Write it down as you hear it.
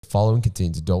The following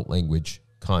contains adult language,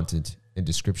 content, and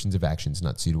descriptions of actions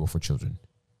not suitable for children.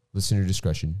 Listener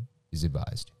discretion is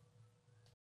advised.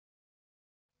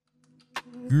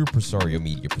 Guru Presario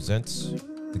Media presents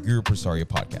the Guru Presario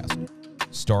Podcast,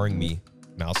 starring me,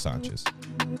 Mal Sanchez.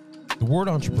 The word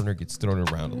entrepreneur gets thrown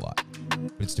around a lot,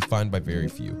 but it's defined by very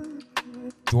few.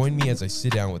 Join me as I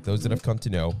sit down with those that I've come to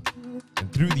know,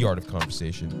 and through the art of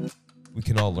conversation, we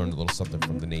can all learn a little something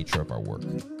from the nature of our work.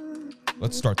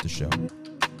 Let's start the show.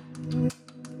 Let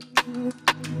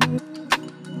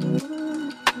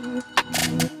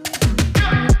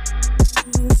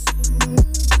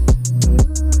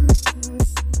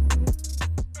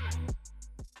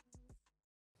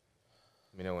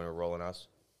me know when we're rolling us.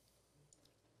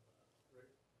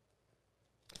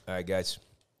 All right, guys.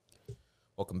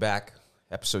 Welcome back.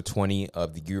 Episode 20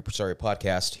 of the Guru Presario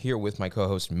Podcast. Here with my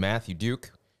co-host Matthew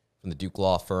Duke from the Duke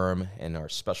Law Firm and our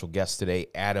special guest today,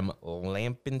 Adam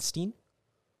Lampenstein.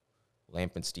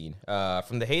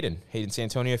 From the Hayden San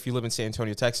Antonio. If you live in San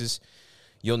Antonio, Texas,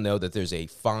 you'll know that there's a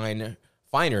finer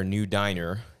new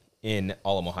diner in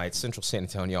Alamo Heights, Central San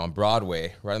Antonio on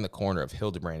Broadway, right on the corner of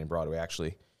Hildebrand and Broadway,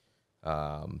 actually,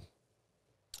 called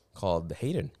the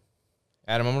Hayden.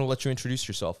 Adam, I'm going to let you introduce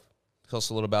yourself. Tell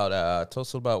us a little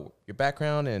about your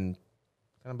background and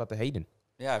kind of about the Hayden.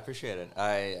 Yeah, I appreciate it.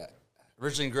 I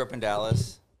originally grew up in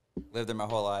Dallas, lived there my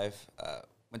whole life.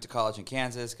 Went to college in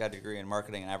Kansas, got a degree in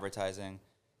marketing and advertising.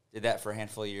 Did that for a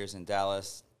handful of years in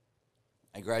Dallas.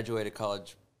 I graduated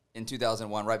college in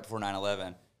 2001, right before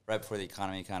 9/11, right before the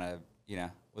economy kind of,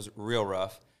 was real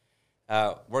rough.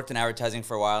 Worked in advertising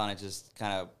for a while, and I just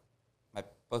kind of,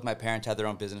 both my parents had their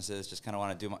own businesses, just kind of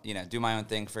want to do my own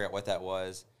thing, figure out what that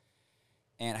was.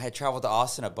 And I had traveled to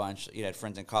Austin a bunch. Had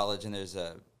friends in college, and there's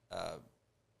all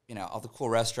the cool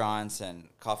restaurants and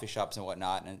coffee shops and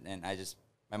whatnot. And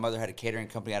my mother had a catering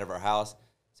company out of our house,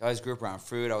 so I always grew up around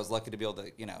food. I was lucky to be able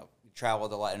to,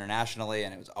 traveled a lot internationally,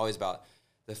 and it was always about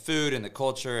the food and the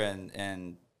culture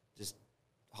and just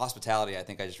hospitality. I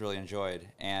think I just really enjoyed,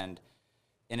 and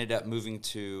ended up moving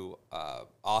to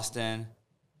Austin.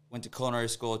 Went to culinary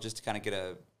school just to kind of get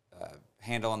a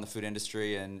handle on the food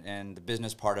industry and the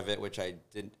business part of it, which I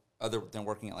didn't, other than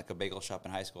working at like a bagel shop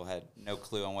in high school, had no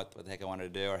clue on what the heck I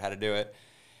wanted to do or how to do it.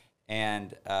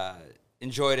 And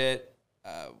enjoyed it.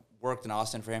 Worked in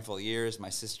Austin for a handful of years. My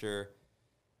sister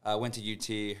went to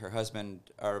UT. Her husband,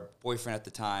 our boyfriend at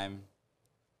the time,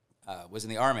 was in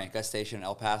the Army, got stationed in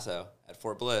El Paso at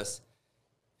Fort Bliss.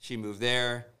 She moved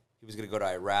there. He was going to go to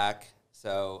Iraq.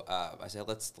 So I said,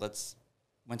 let's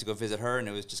went to go visit her, and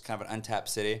it was just kind of an untapped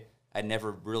city. I'd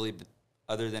never really,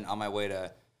 other than on my way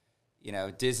to,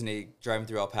 Disney, driving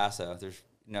through El Paso. There's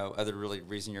no other really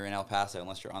reason you're in El Paso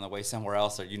unless you're on the way somewhere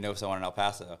else or someone in El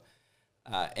Paso.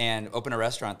 And opened a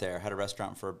restaurant there. Had a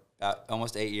restaurant for about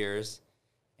almost 8 years,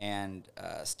 and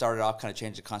started off kind of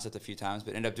changed the concept a few times,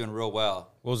 but ended up doing real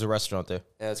well. What was the restaurant there?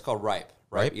 It's called Ripe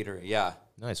Eatery. Yeah.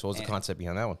 Nice. What was the concept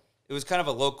behind that one? It was kind of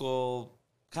a local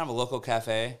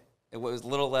cafe. It was a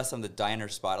little less on the diner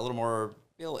spot, a little more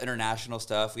international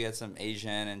stuff. We had some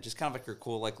Asian and just kind of like your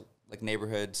cool like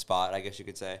neighborhood spot, I guess you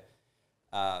could say.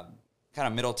 Kind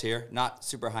of middle tier, not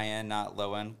super high end, not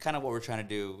low end. Kind of what we're trying to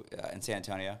do in San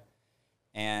Antonio.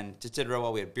 And just did real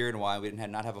well. We had beer and wine. We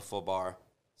didn't not have a full bar.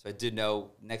 So I did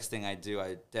know next thing I do,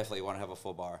 I definitely want to have a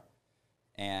full bar.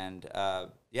 And,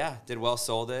 did well,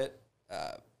 sold it.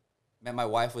 Met my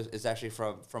wife, is actually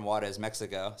from Juarez,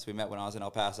 Mexico. So we met when I was in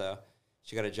El Paso.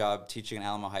 She got a job teaching in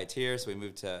Alamo Heights here, so we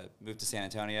moved to San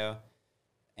Antonio.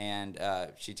 And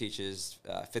she teaches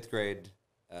 5th grade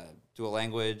dual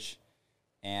language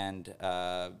and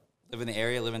live in the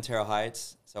area, live in Terrell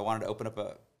Heights. So I wanted to open up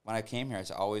when I came here, I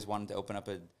always wanted to open up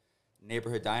a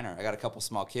neighborhood diner. I got a couple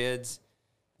small kids.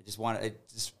 I just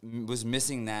was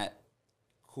missing that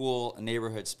cool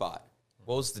neighborhood spot.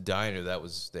 What was the diner that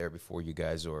was there before you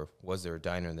guys, or was there a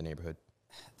diner in the neighborhood?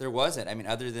 There wasn't. I mean,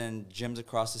 other than gyms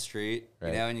across the street,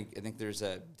 right. And I think there's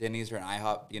a Denny's or an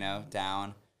IHOP,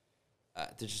 down.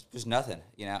 There's nothing,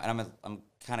 And I'm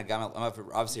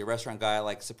obviously a restaurant guy. I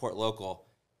like support local,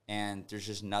 and there's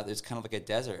just nothing. It's kind of like a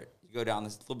desert. You go down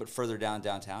this a little bit further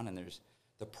downtown, and there's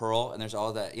the Pearl, and there's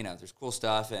all that, there's cool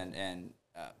stuff and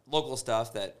local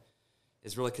stuff that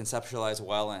is really conceptualized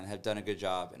well and have done a good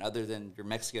job. And other than your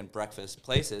Mexican breakfast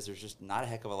places, there's just not a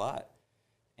heck of a lot.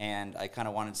 And I kind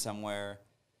of wanted somewhere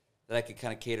that I could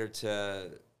kind of cater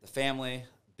to the family,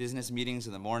 business meetings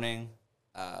in the morning,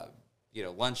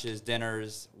 lunches,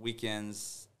 dinners,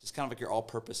 weekends, just kind of like your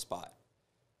all-purpose spot.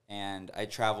 And I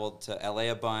traveled to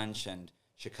LA a bunch and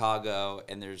Chicago,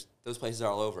 and those places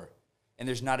are all over. And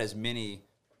there's not as many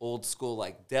old school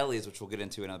like delis, which we'll get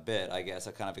into in a bit, I guess.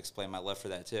 I kind of explain my love for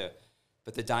that too.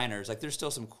 But the diners, like, there's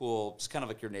still some cool, just kind of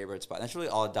like your neighborhood spot. That's really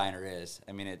all a diner is.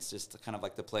 I mean, it's just kind of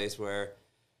like the place where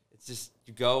it's just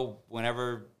you go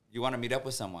whenever you want to meet up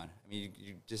with someone. I mean,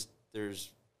 you just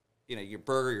there's, your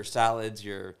burger, your salads,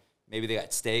 maybe they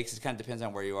got steaks. It kind of depends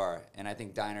on where you are. And I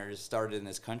think diners started in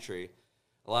this country.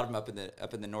 A lot of them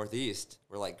up in the Northeast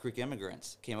were like Greek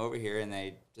immigrants came over here, and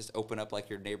they just opened up like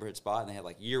your neighborhood spot, and they had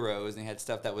like gyros, and they had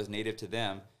stuff that was native to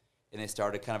them, and they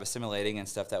started kind of assimilating and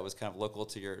stuff that was kind of local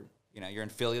to your. You're in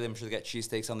Philly. I'm sure they got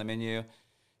cheesesteaks on the menu.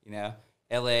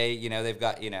 L.A. They've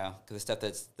got because the stuff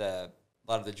that's a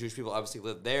lot of the Jewish people obviously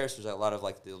live there, so there's a lot of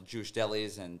like the Jewish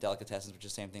delis and delicatessens, which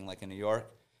is the same thing like in New York.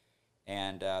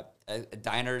 And a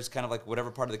diner is kind of like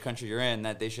whatever part of the country you're in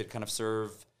that they should kind of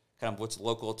serve kind of what's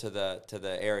local to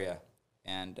the area.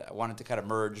 And I wanted to kind of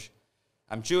merge.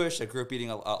 I'm Jewish. I grew up eating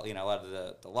a lot of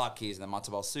the latkes and the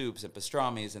matzo ball soups and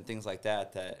pastrami's and things like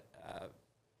that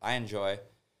I enjoy.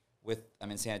 I'm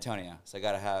in San Antonio, so I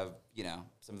got to have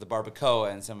some of the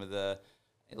barbacoa and some of the.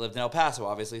 I lived in El Paso,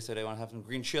 obviously, so they want to have some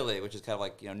green chili, which is kind of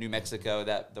like New Mexico,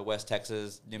 the West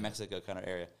Texas, New Mexico kind of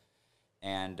area.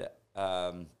 And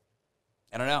I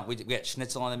don't know, we got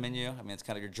schnitzel on the menu. I mean, it's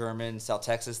kind of your German South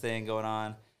Texas thing going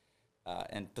on,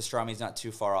 and pastrami's not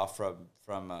too far off from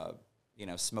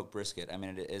smoked brisket. I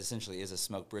mean, it essentially is a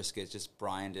smoked brisket, just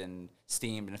brined and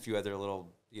steamed, and a few other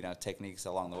little techniques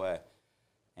along the way,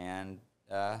 and.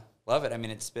 Love it. I mean,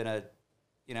 it's been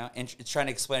it's trying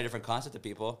to explain a different concept to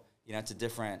people. It's a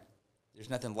different, there's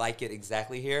nothing like it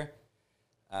exactly here.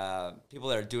 People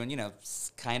that are doing,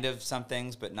 kind of some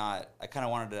things, but not, I kind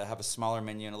of wanted to have a smaller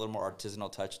menu and a little more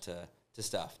artisanal touch to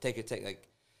stuff. Like,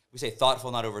 we say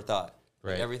thoughtful, not overthought.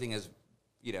 Right. Like everything is,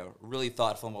 really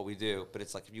thoughtful in what we do, but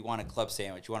it's like, if you want a club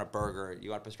sandwich, you want a burger,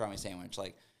 you want a pastrami sandwich,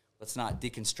 like, let's not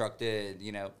deconstruct it,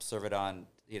 serve it on,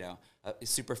 a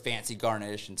super fancy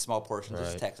garnish and small portions. Right.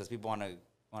 This is Texas. People want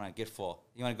to get full.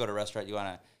 You want to go to a restaurant. You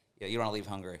want to leave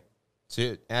hungry.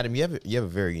 So, Adam, you have a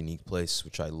very unique place,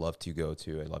 which I love to go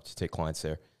to. I love to take clients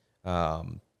there.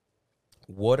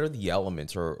 What are the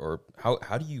elements, or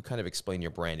how do you kind of explain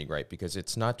your branding, right? Because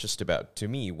it's not just about, to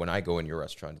me, when I go in your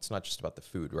restaurant, it's not just about the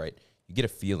food, right? You get a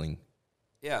feeling.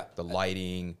 Yeah. The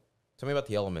lighting. Tell me about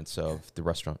the elements of the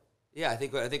restaurant. Yeah, I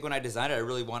think when I designed it, I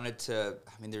really wanted to.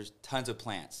 I mean, there's tons of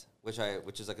plants, which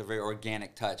is like a very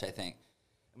organic touch. I think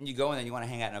when you go in, and you want to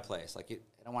hang out in a place like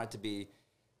I don't want it to be,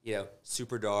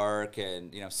 super dark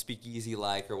and speakeasy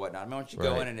like or whatnot. I mean, once you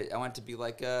go in, and I want it to be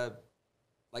like an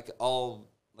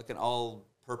all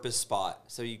purpose spot.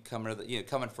 So you come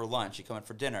in for lunch, you come in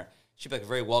for dinner. It should be like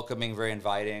very welcoming, very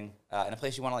inviting, and a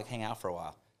place you want to like hang out for a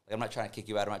while. Like I'm not trying to kick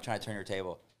you out. I'm not trying to turn your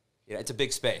table. It's a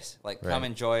big space. Like come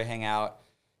enjoy, hang out.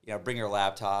 Bring your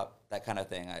laptop, that kind of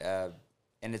thing.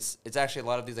 And it's actually a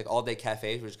lot of these like all day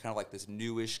cafes, which is kind of like this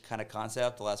newish kind of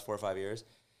concept the last 4 or 5 years.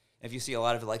 And if you see a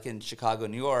lot of it like in Chicago,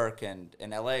 New York, and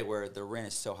LA, where the rent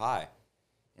is so high,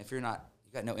 and if you got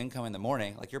no income in the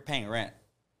morning, like you're paying rent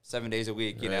 7 days a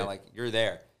week, like you're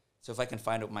there. So if I can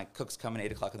find my cooks come in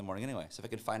 8 o'clock in the morning anyway. So if I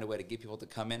can find a way to get people to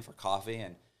come in for coffee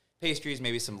and pastries,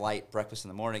 maybe some light breakfast in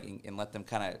the morning, and let them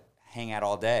kind of hang out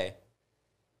all day.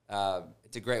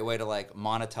 It's a great way to like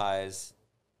monetize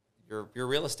your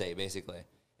real estate basically.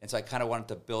 And so I kind of wanted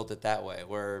to build it that way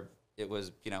where it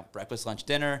was, breakfast, lunch,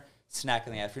 dinner, snack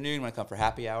in the afternoon when I come for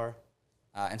happy hour.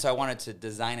 And so I wanted to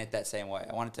design it that same way.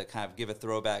 I wanted to kind of give a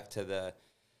throwback to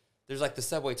there's like the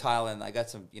subway tile, and I got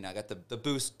some, I got the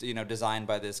boost, designed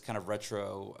by this kind of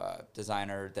retro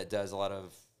designer that does a lot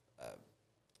of,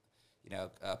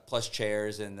 plush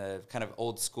chairs and the kind of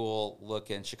old school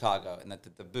look in Chicago, and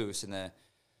the boost and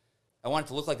I want it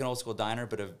to look like an old school diner,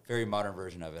 but a very modern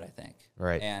version of it, I think.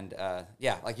 Right. And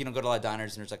like you don't go to a lot of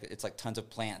diners, and it's like tons of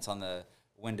plants on the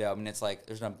window. I mean, it's like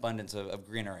there's an abundance of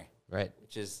greenery. Right.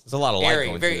 Which is there's a lot of airy,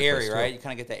 light going very through the airy, place, right? too. You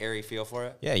kind of get that airy feel for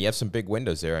it. Yeah, you have some big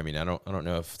windows there. I mean, I don't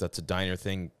know if that's a diner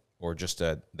thing or just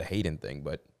the Hayden thing,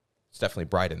 but it's definitely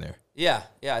bright in there. Yeah.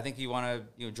 I think you want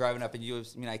to driving up,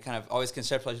 and I kind of always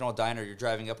conceptualize an old diner. You're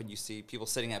driving up and you see people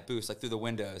sitting at booths like through the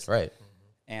windows. Right.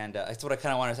 And that's what I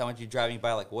kind of wanted. I want you driving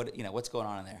by like what's going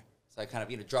on in there. So I kind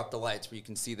of drop the lights where you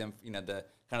can see them. The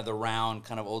kind of the round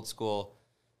kind of old school,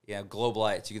 globe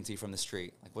lights you can see from the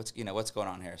street. Like what's going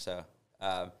on here. So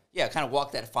kind of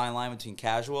walk that fine line between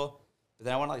casual, but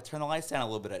then I want to like turn the lights down a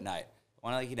little bit at night. I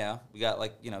want to we got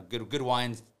like good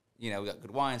wines. We got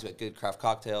good wines, we got good craft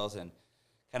cocktails, and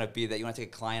kind of be that you want to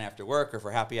take a client after work or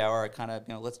for happy hour. Kind of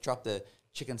let's drop the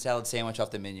chicken salad sandwich off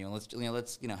the menu, and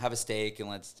let's have a steak, and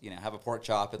let's have a pork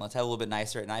chop, and let's have a little bit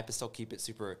nicer at night, but still keep it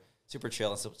super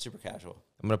chill and super casual.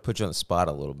 I'm going to put you on the spot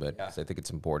a little bit because I think it's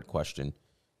an important question.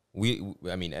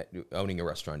 I mean, owning a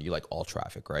restaurant, you like all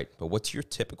traffic, right? But what's your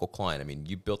typical client? I mean,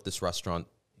 you built this restaurant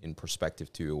in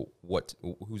perspective to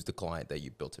who's the client that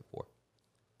you built it for?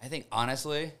 I think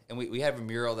honestly, and we have a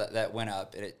mural that went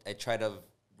up, and I try to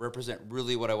represent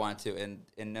really what I want to,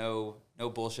 and no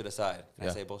bullshit aside. Can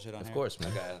I say bullshit on here? Of course,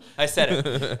 man. Okay. I said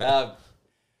it.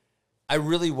 I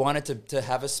really wanted to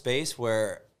have a space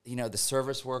where, you know, the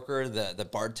service worker, the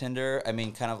bartender, I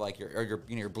mean, kind of like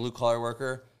your blue collar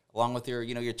worker, along with your,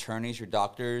 you know, your attorneys, your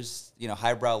doctors, you know,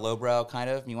 highbrow, lowbrow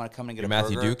kind of. You want to come and get a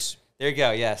Matthew burger. Dukes. There you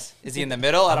go. Yes. Is he in the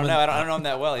middle? I don't know. I don't know him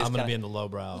that well. He's I'm going to be in the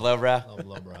lowbrow. Lowbrow.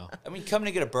 Lowbrow. I mean, coming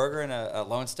to get a burger and a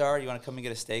Lone Star. You want to come and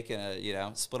get a steak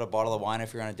and split a bottle of wine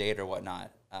if you're on a date or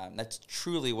whatnot. That's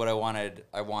truly what I wanted.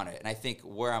 And I think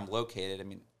where I'm located, I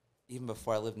mean, even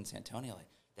before I lived in San Antonio, like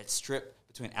that strip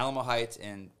between Alamo Heights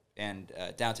and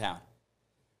downtown,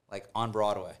 like on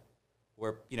Broadway,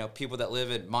 where, you know, people that live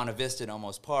in Monte Vista and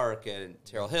Olmos Park and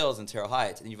Terrell Hills and Terrell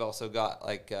Heights, and you've also got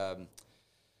like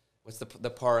what's the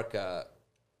park?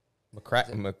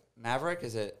 Maverick?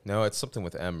 Is it? No, it's something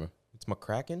with M. It's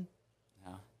McCracken?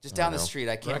 No. Just down the street.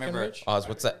 I can't remember. Oz,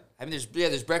 what's that? I mean,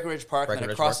 there's Breckenridge Park, and then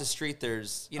across the street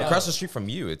there's, you know. Across the street from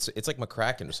you, it's like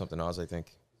McCracken or something, Oz, I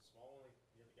think.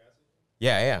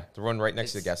 Yeah. The one right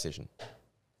next to the gas station.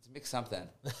 It's mix something.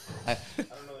 I don't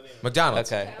know the name.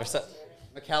 McDonald's. Okay.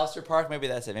 McAllister Park, maybe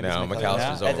that's it. Maybe No, it's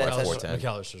McAllister's over That's- at 410.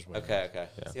 McAllister's way. Okay.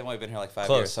 See, I've only been here like 5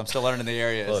 Close. years, so I'm still learning the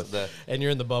area. Close. And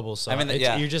you're in the bubble, so I'm in the-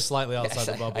 you're just slightly outside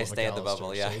the bubble. I of stay in the McAllister,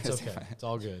 bubble, yeah. so it's okay. It's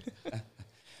all good.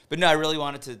 But no, I really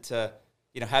wanted to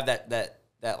you know, have that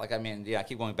like, I mean, yeah, I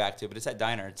keep going back to it, but it's that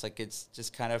diner. It's like, it's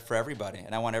just kind of for everybody.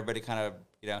 And I want everybody to kind of,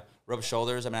 you know, rub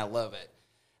shoulders. I mean, I love it.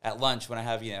 At lunch, when I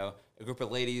have, you know, a group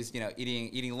of ladies, you know,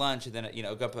 eating lunch, and then, you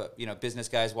know, a group of, you know, business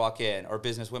guys walk in, or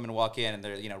business women walk in, and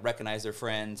they're, you know, recognize their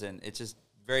friends, and it's just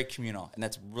very communal. And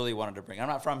that's really wanted to bring. I'm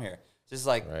not from here. It's just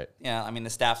like, Right. you know, I mean, the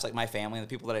staff's like my family, and the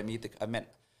people that I meet, I've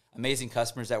met amazing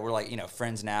customers that were like, you know,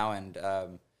 friends now, and,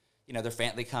 you know,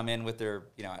 they come in with their,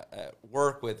 you know,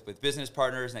 work with business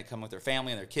partners, and they come with their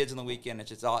family and their kids on the weekend. It's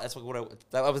just all,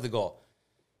 that was the goal.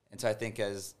 And so I think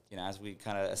as, you know, as we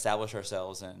kind of establish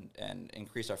ourselves and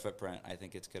increase our footprint, I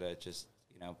think it's going to just,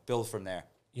 you know, build from there.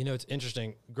 You know, it's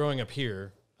interesting. Growing up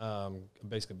here, I've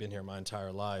basically been here my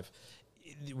entire life.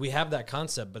 We have that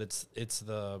concept, but it's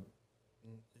the,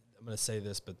 I'm going to say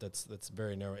this, but that's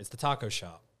very narrow. It's the taco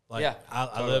shop. Like, Yeah, I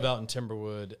totally. live out in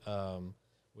Timberwood,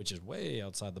 which is way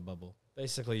outside the bubble.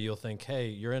 Basically, you'll think, hey,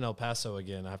 you're in El Paso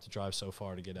again. I have to drive so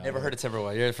far to get out. Never heard of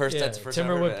Timberwood. You're the first. Yeah, That's the first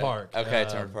time I've heard Timberwood of it. Park. Okay,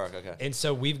 Timberwood Park. Okay. And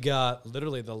so we've got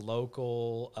literally the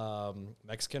local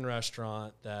Mexican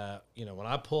restaurant that, you know, when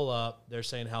I pull up, they're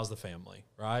saying, how's the family,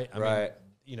 right? I mean,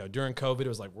 you know, during COVID, it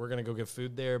was like, we're going to go get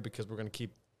food there because we're going to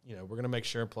keep, you know, we're going to make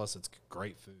sure, plus it's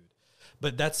great food.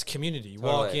 But that's community. You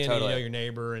walk in and you know your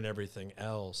neighbor and everything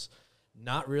else.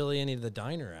 Not really any of the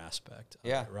diner aspect of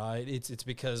it, right? It's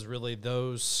because really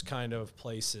those kind of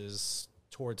places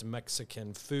towards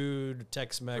Mexican food,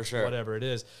 Tex-Mex, whatever it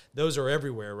is, those are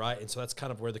everywhere, right? And so that's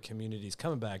kind of where the community's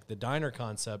coming back. The diner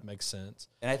concept makes sense.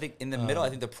 And I think in the middle, I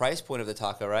think the price point of the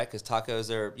taco, right? Because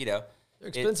tacos are, you know, they're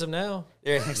expensive now.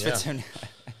 They're expensive now.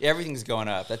 Everything's going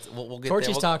up. That's we'll get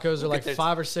Torchy's there. tacos are like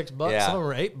 $5 or $6. Yeah. Some of them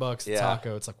are $8 a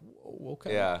taco. It's like, whoa,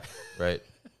 okay. Yeah. Right.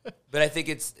 But I think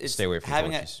it's Stay away from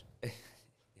having Torchy's.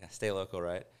 stay local,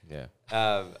 right? Yeah.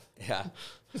 Yeah.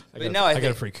 I got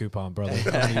a free coupon, brother. I'm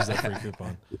going to use that free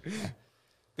coupon.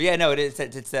 But yeah, no, it's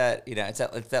that, you know, it's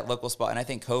that local spot. And I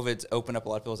think COVID's opened up a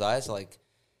lot of people's eyes, like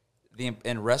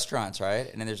in restaurants,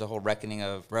 right? And then there's a whole reckoning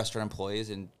of restaurant employees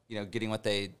and, you know, getting what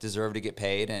they deserve to get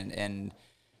paid. And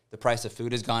the price of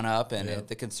food has gone up, and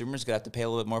the consumer's going to have to pay a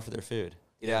little bit more for their food.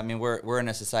 You know, I mean, we're in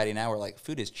a society now where, like,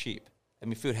 food is cheap. I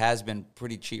mean, food has been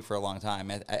pretty cheap for a long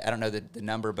time. I don't know the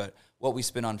number, but what we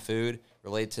spend on food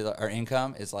related to our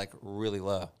income is, like, really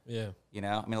low. Yeah. You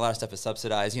know, I mean, a lot of stuff is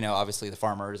subsidized, you know, obviously the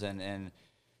farmers and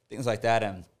things like that.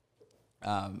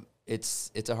 And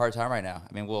it's a hard time right now.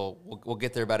 I mean, we'll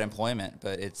get there about employment,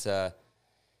 but it's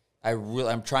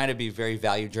I'm trying to be very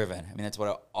value driven. I mean, that's what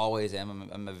I always am.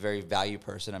 I'm a very value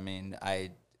person. I mean,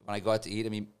 when I go out to eat, I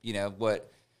mean, you know,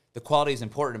 the quality is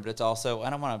important, but it's also, I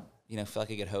don't want to, you know, feel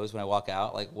like I get hosed when I walk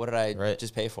out. Like, what did I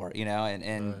just pay for? You know,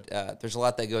 and there's a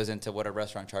lot that goes into what a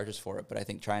restaurant charges for it. But I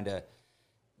think trying to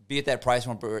be at that price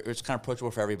point where it's kind of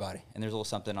approachable for everybody, and there's a little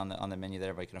something on the menu that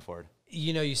everybody can afford.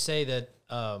 You know, you say that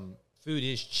food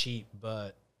is cheap,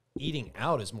 but eating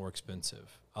out is more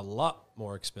expensive, a lot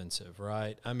more expensive,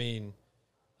 right? I mean,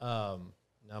 now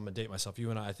I'm gonna date myself. You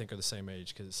and I think, are the same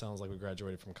age because it sounds like we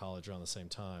graduated from college around the same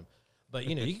time. But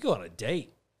you know, you could go on a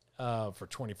date for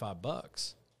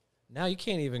 $25. Now you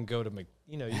can't even go to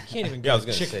you can't even Yeah, I go was to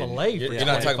gonna Chick-fil-A. say, for you're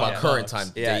not talking about $25. current time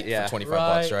date for 25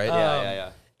 bucks, right?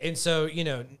 Yeah. And so,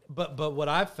 but what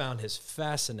I've found is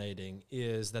fascinating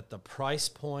is that the price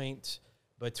point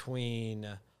between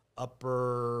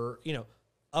upper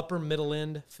middle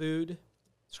end food,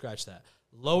 scratch that,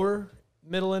 lower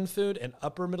middle end food and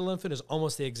upper middle end food is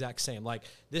almost the exact same. Like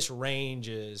this range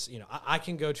is, I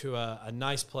can go to a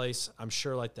nice place, I'm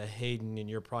sure like the Hayden in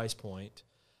your price point.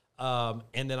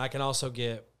 And then I can also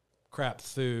get crap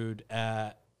food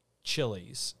at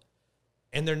Chili's.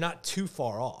 And they're not too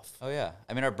far off. Oh yeah,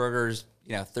 I mean our burgers,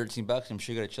 $13. I'm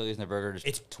sure you go to Chili's and the burger is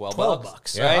It's $12.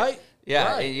 $12, right? right?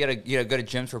 Yeah, Right. you gotta go to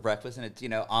Jim's for breakfast, and it's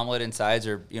omelet and sides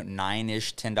are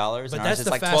 $9-ish, $10. But and ours that's is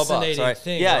the like fascinating $12, right?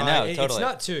 thing. Yeah, right? no, It's totally.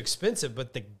 not too expensive,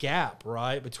 but the gap,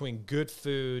 right, between good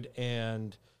food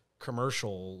and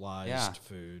commercialized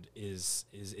food is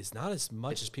not as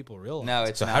much as people realize. No,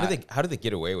 it's So not. how do they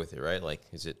get away with it, right? Like,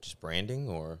 is it just branding,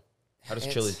 or how does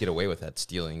Chili's get away with that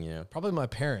stealing? Probably my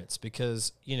parents,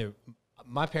 because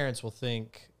my parents will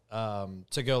think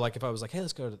to go, like if I was like, hey,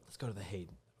 let's go to the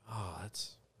Hayden. Oh,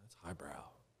 that's highbrow.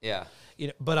 Yeah.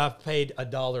 But I've paid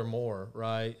 $1 more,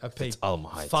 right? I've paid Alma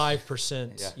Heights.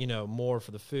 5%, more for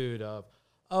the food of,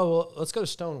 well, let's go to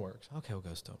Stoneworks. Okay, we'll go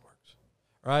to Stoneworks.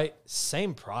 Right?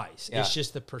 Same price. Yeah. It's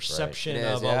just the perception It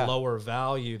is, of yeah. a lower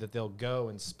value that they'll go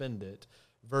and spend it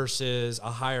versus a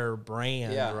higher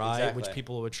brand, Yeah, right? exactly. Which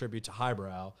people will attribute to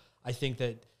highbrow. I think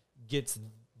that gets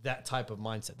that type of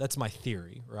mindset. That's my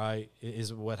theory, right?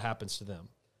 Is what happens to them.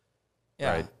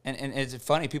 Yeah, Right. and it's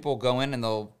funny. People go in and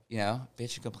they'll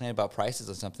bitch and complain about prices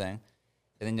or something, and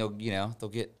then they'll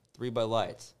get 3 Bud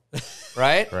Lights,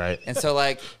 right? Right. And so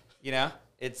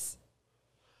it's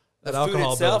the That food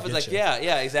alcohol itself bill is like gets you.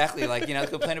 yeah, exactly. Like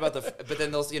complain about but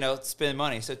then they'll spend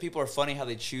money. So people are funny how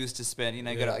they choose to spend. You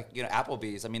go to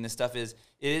Applebee's. I mean, this stuff it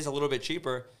is a little bit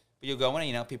cheaper. But you'll go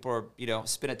in and, people are,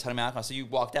 spend a ton of alcohol. So you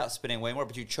walked out spending way more,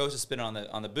 but you chose to spend it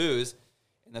on the booze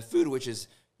and the food, which is,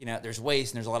 there's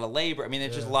waste and there's a lot of labor. I mean,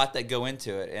 there's just a lot that go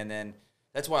into it. And then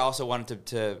that's why I also wanted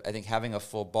to I think, having a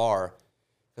full bar,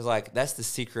 because, that's the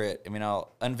secret. I mean,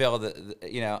 I'll unveil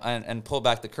and pull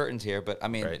back the curtains here. But, I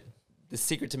mean, Right. the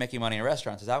secret to making money in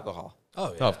restaurants is alcohol.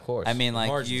 Oh, yeah. Oh, of course. I mean,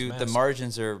 margin's the massive.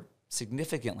 margins are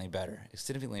significantly better.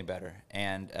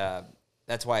 And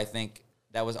that's why I think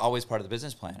that was always part of the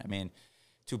business plan. I mean,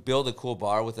 to build a cool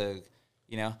bar with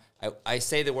I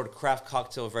say the word craft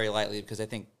cocktail very lightly because I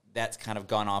think that's kind of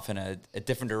gone off in a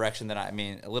different direction than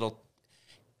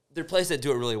there are places that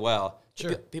do it really well.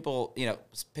 Sure. People,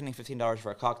 spending $15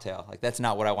 for a cocktail, that's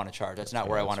not what I want to charge. That's not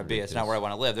where I want to be. It's not where I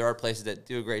want to live. There are places that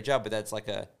do a great job, but that's like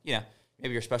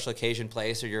maybe your special occasion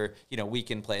place or your,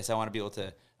 weekend place. I want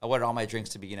all my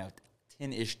drinks to be,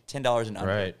 $10 and under.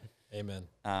 Right. Amen.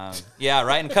 Yeah,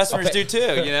 right. And customers do too.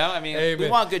 I mean, we Amen.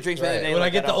 want good drinks. Right. But When I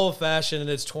get the old fashioned and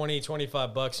it's $20,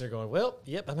 $25 and you're going, well,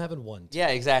 yep, I'm having one. yeah,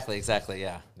 exactly.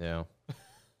 Yeah. Yeah.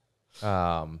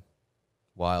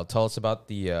 Wild. Tell us about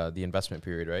the investment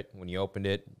period, right? When you opened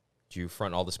it, did you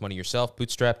front all this money yourself,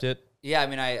 bootstrapped it? Yeah, I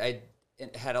mean, I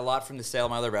had a lot from the sale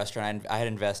of my other restaurant. I had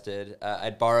invested.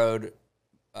 I'd borrowed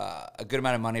a good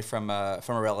amount of money from a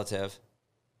relative.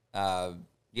 At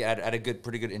a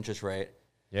pretty good interest rate.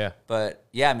 Yeah. But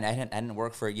yeah, I mean, I didn't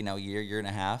work for a year and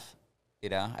a half. I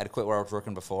had to quit where I was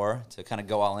working before to kind of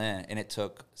go all in, and it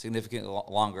took significantly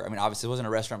longer. I mean, obviously, it wasn't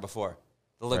a restaurant before.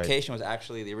 The location was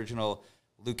actually the original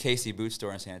Luke Casey boot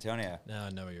store in San Antonio. Now I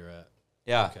know where you're at.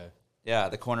 Yeah. Okay. Yeah,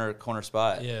 the corner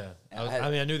spot. Yeah. And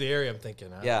I knew the area. I'm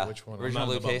thinking, Yeah, which one? original I'm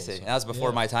not in Luke the bubble, Casey. so. And that was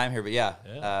before my time here, but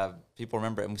Yeah. people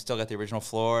remember it. And we still got the original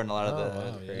floor and a lot of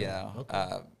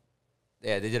wow,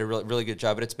 they did a really good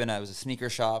job. But it was a sneaker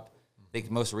shop. I think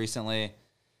most recently,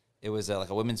 it was like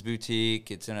a women's boutique.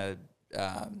 It's in a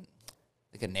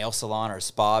like a nail salon or a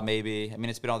spa, maybe. I mean,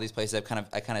 it's been all these places I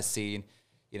kind of seen.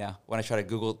 When I try to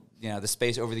Google, the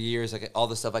space over the years, like all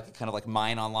the stuff I could kind of like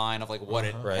mine online of like what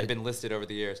it had been listed over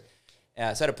the years. So I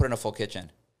had to put in a full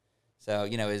kitchen. So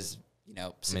that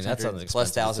sounds $600+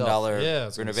 expensive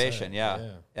 $1,000 renovation.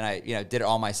 Yeah. And I did it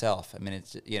all myself. I mean,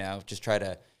 it's just try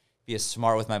to be as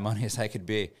smart with my money as I could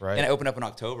be. Right. And I opened up in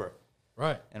October.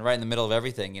 Right. And right in the middle of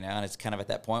everything, and it's kind of at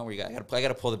that point where I got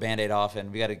to pull the Band-Aid off,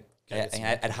 and we got to.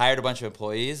 I'd hired a bunch of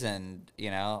employees, and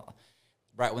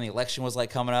right when the election was like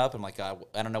coming up, I'm like, I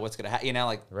don't know what's gonna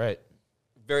happen. Right.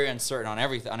 Very uncertain on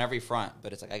every front.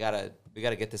 But it's like we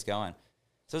gotta get this going.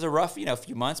 So it was a rough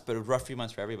few months, but it was a rough few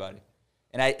months for everybody.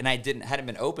 And I hadn't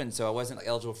been open, so I wasn't like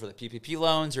eligible for the PPP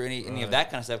loans or any of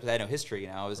that kind of stuff because I had no history.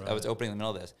 I was opening in the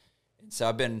middle of this, and so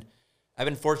I've been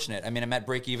fortunate. I mean, I'm at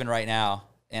break even right now,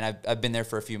 and I've been there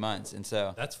for a few months, and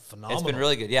so That's phenomenal. it's been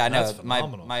really good. Yeah, I know. That's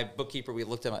phenomenal. My bookkeeper, we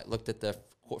looked at the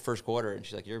first quarter, and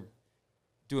she's like, "You're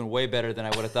doing way better than I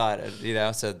would have thought."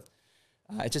 So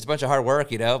it's just a bunch of hard work,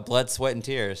 blood, sweat, and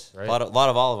tears. Right. A lot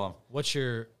of all of them. What's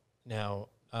your now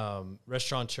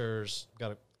restaurateurs?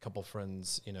 Got a couple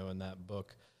friends, in that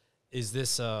book. Is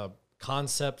this a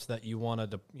concept that you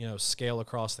wanted to scale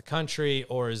across the country,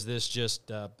 or is this just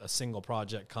a single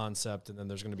project concept, and then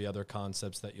there's going to be other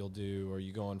concepts that you'll do? Or are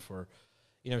you going for,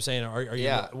 what I'm saying? Are you?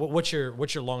 Yeah. What's your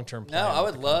long term plan? No, I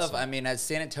with would the love. concept? I mean, as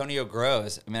San Antonio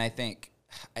grows, I think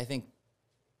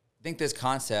this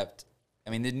concept. I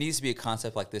mean, there needs to be a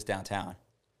concept like this downtown.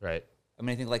 Right. I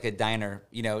mean, I think like a diner.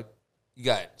 You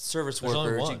got service There's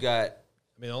only workers. one. You got.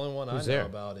 I mean, the only one Who's I know there?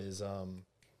 about is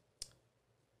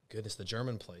goodness, the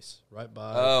German place right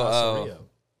by Oh. Casa Rio.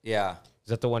 Yeah. Is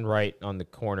that the one right on the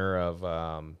corner of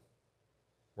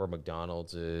where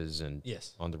McDonald's is and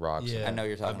Yes. on the rocks? Yeah, I know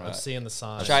you're talking I'm about. seeing the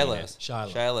sign. Shiloh's.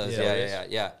 Shiloh's.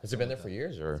 Yeah. Has it been there for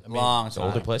years or? I mean, Long it's time.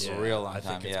 an older place? A real long I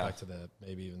time. think it's Yeah. back to the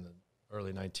maybe even the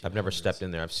early 1900s. I've never stepped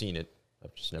in there. I've seen it.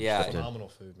 I've just never Yeah. stepped in. Phenomenal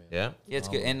food, man. Yeah. Yeah, it's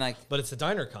good. And like, But it's a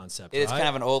diner concept. it's right? kind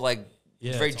of an old, like,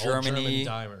 Yeah, very it's old Germany. German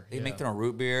diner. They Yeah. make their own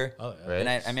root beer. Oh, yeah.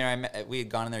 Right. And we had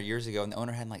gone in there years ago, and the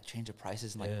owner hadn't like changed the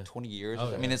prices in like Yeah. 20 years. Oh,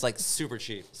 I mean, yeah. it's like super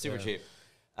cheap. Yeah.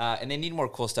 And they need more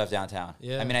cool stuff downtown.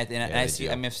 Yeah. I mean, I they see.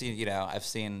 do. I mean, I've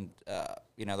seen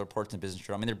the reports in Business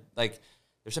Journal. I mean,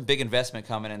 there's some big investment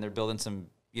coming, and they're building some.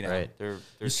 Right. They're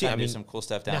You see, trying I to do mean, some cool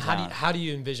stuff Now, downtown. how do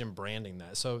you envision branding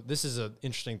that? So this is an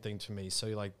interesting thing to me. So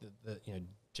like the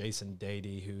Jason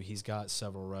Dady, who he's got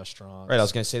several restaurants. Right. I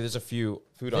was going to say there's a few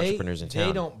food entrepreneurs in town.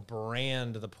 They don't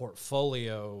brand the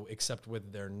portfolio except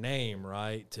with their name,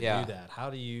 right? To Yeah. do that, how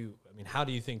do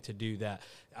you think to do that?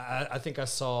 I think I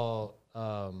saw.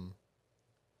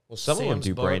 Well, some of them Sam's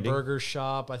do branding. Burger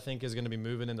Shop, I think, is going to be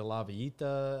moving into La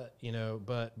Villita,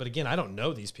 but again, I don't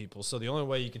know these people. So the only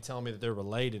way you can tell me that they're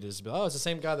related is, it's the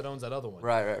same guy that owns that other one.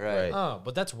 Right. Right. Oh,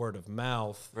 but that's word of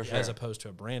mouth For as sure. opposed to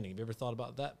a branding. Have you ever thought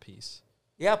about that piece?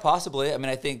 Yeah, possibly. I mean,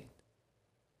 I think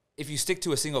if you stick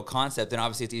to a single concept, then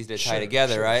obviously it's easy to tie Sure,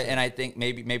 together, sure, right? sure. And I think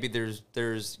maybe there's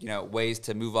ways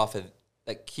to move off of,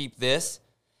 like, keep this,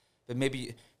 but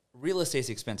maybe real estate's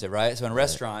expensive, right? So in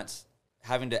restaurants,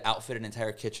 having to outfit an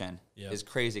entire kitchen Yep. is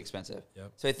crazy expensive.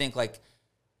 Yep. So I think like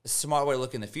a smart way to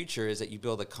look in the future is that you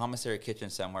build a commissary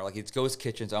kitchen somewhere, like it's ghost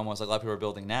kitchens almost, like a lot of people are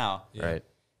building now. Yeah. Right.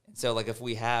 And so like if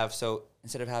we have, so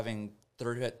instead of having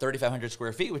 3,500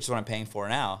 square feet, which is what I'm paying for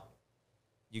now,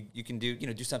 you can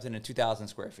do something in 2,000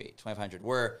 square feet, 2,500,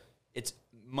 where it's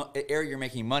area you're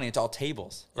making money. It's all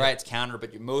tables, right? It's counter,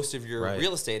 but most of your Right.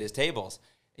 real estate is tables.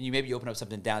 And you maybe open up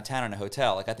something downtown in a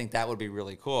hotel. Like I think that would be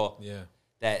really cool. Yeah.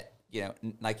 That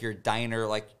like your diner,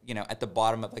 like at the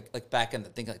bottom of like back in the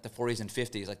 40s and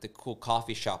 50s, like the cool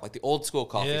coffee shop, like the old school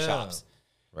coffee Yeah. shops.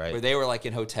 Right. Where they were like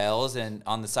in hotels and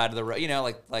on the side of the road,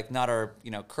 like not our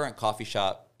current coffee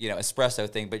shop, espresso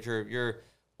thing, but your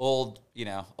old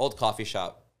coffee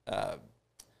shop. And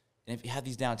if you have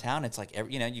these downtown, it's like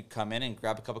you come in and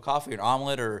grab a cup of coffee, an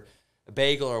omelet or a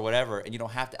bagel or whatever, and you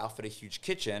don't have to outfit a huge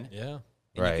kitchen. Yeah.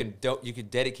 And Right. you could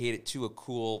dedicate it to a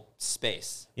cool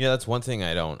space. That's one thing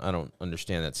I don't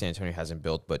understand that San Antonio hasn't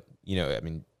built, but I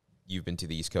mean, you've been to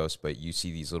the East Coast, but you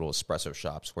see these little espresso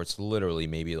shops where it's literally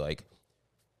maybe like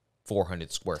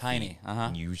 400 square Tiny, feet. uh-huh.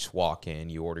 And you just walk in,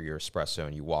 you order your espresso,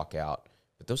 and you walk out.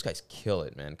 But those guys kill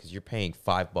it, man, because you're paying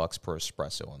 $5 per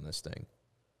espresso on this thing.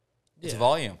 It's Yeah.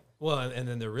 volume. Well, and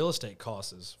then their real estate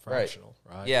cost is fractional,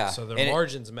 right? Yeah. So their And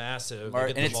margin's massive.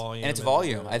 They get the volume. And it's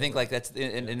volume. I think like that's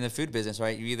in the food business,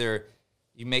 right?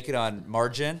 You make it on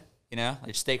margin,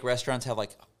 like steak restaurants have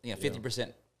like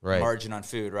 50% Right. margin on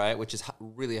food, right? Which is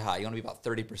really high. You want to be about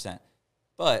 30%.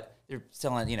 But they're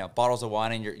selling, bottles of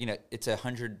wine and it's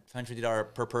 $150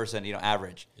 per person,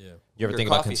 average. Yeah. You ever Your think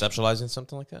about coffee- conceptualizing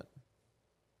something like that?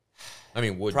 I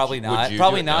mean, Probably would not. you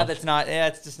Probably do it? not. No? That's not. Yeah,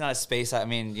 it's just not a space. I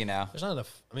mean, There's not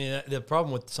enough. I mean, the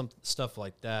problem with some stuff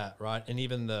like that, right? And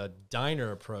even the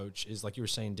diner approach is like you were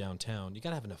saying downtown. You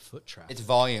got to have enough foot traffic. it's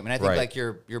volume, and I think Right. like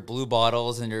your blue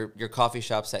bottles and your coffee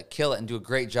shops that kill it and do a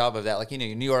great job of that. Like New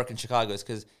York and Chicago is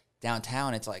because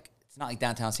downtown it's not like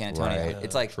downtown San Antonio. Right.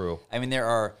 It's like True. I mean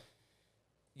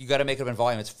you got to make it up in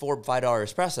volume. It's $4-5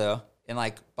 espresso, and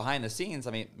like behind the scenes,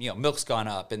 I mean milk's gone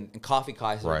up and coffee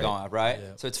costs are Right. going up, right?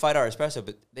 Yeah. So it's $5 espresso,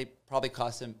 but they probably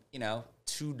cost them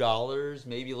 $2,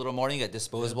 maybe a little more. And you got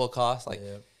disposable costs, like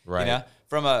Yeah. Right.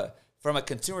 from a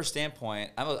consumer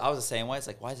standpoint, I was the same way. It's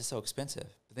like, why is it so expensive?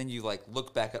 But then you like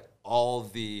look back at all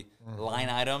the line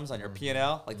items on your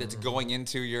P&L, like that's going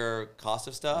into your cost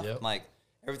of stuff. Yep. And like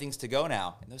everything's to go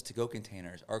now, and those to go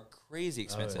containers are crazy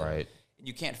expensive. Right. and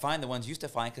you can't find the ones you used to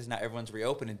find because now everyone's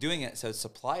reopened and doing it. So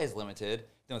supply is limited.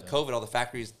 Then with COVID, all the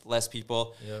factories, less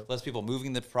people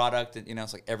moving the product. And,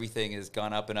 it's like everything has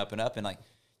gone up and up and up. And like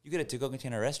you get a to-go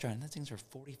container restaurant and those things are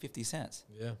 40, 50 cents.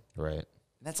 Yeah. Right. And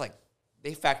that's like,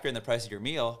 they factor in the price of your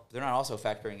meal. But they're not also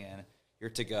factoring in your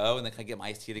to-go, and then can I get my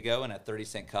iced tea to go in a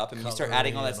 30-cent cup? And you start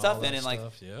adding all that stuff in, and like,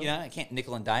 I can't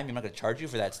nickel and dime. I'm not going to charge you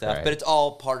for that stuff. Right. But it's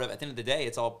all part of, at the end of the day,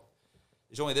 there's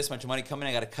only this much money coming.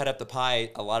 I got to cut up the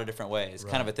pie a lot of different ways,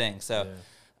 kind of a thing. So,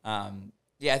 I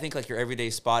think like your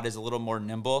everyday spot is a little more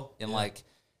nimble in like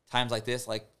times like this.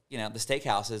 Like, the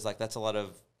steakhouses, like that's a lot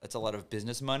of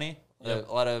business money, a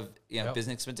lot of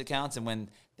business expense accounts, and when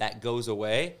that goes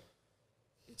away,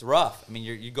 it's rough. I mean,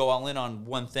 you go all in on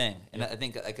one thing, and I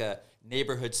think like a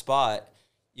neighborhood spot,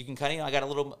 you can kind of, I got a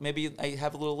little, maybe I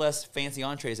have a little less fancy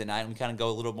entrees at night, and we kind of go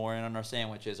a little more in on our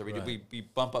sandwiches, or we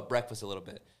bump up breakfast a little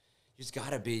bit. You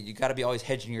gotta be always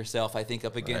hedging yourself, I think,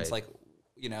 up against like,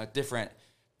 different,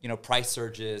 price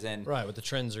surges and what the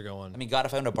trends are going. I mean, God,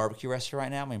 if I owned a barbecue restaurant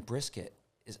right now, I mean, brisket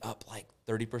is up like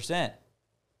 30%.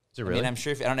 Is it really? I mean, I'm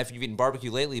sure I don't know if you've eaten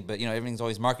barbecue lately, but everything's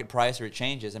always market price or it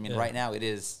changes. I mean, right now it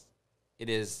is. I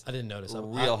didn't notice.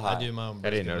 Real high. I do my own. I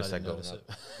didn't notice that going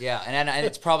up. Yeah, and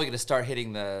it's probably going to start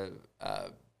hitting the,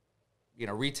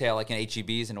 retail like in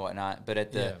HEBs and whatnot. But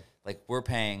at the like we're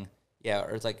paying,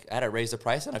 or it's like I had to raise the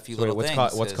price on a few little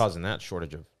things. What's causing that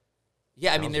shortage of?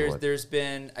 Yeah, I mean, there's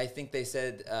been. I think they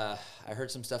said I heard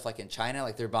some stuff like in China,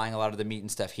 like they're buying a lot of the meat and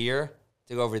stuff here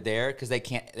to go over there because they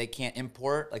can't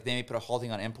import. Like they may put a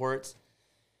halting on imports.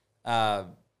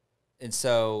 And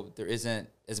so there isn't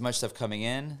as much stuff coming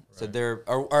in. Right.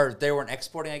 So they weren't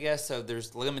exporting, I guess. So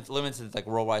there's limited like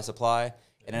worldwide supply.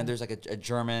 And then there's like a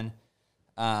German,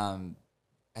 I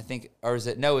think, or is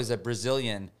it a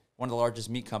Brazilian, one of the largest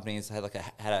meat companies had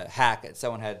a hack.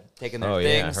 Someone had taken their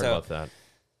thing. I heard about that.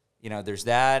 There's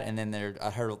that. And then I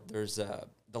heard there's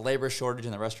the labor shortage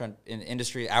in the restaurant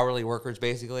industry, hourly workers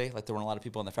basically. Like there weren't a lot of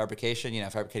people in the fabrication,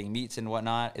 fabricating meats and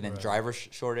whatnot. And then driver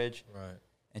shortage. Right.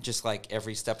 And just like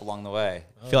every step along the way.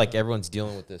 I feel like everyone's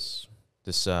dealing with this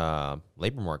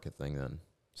labor market thing. Then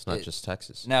it's not just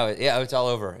Texas. No, it's all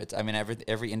over. It's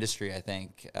every industry. I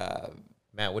think.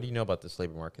 Matt, what do you know about this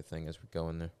labor market thing as we go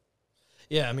in there?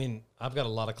 Yeah, I mean, I've got a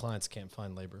lot of clients can't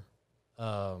find labor.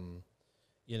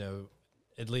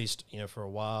 At least for a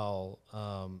while,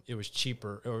 it was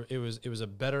cheaper, or it was a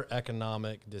better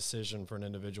economic decision for an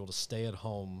individual to stay at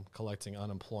home collecting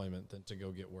unemployment than to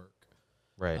go get work.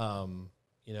 Right.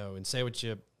 And say what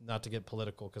not to get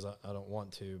political because I don't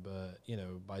want to, but,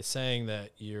 by saying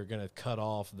that you're going to cut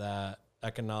off that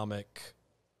economic,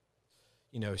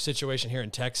 situation here in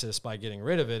Texas by getting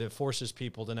rid of it, it forces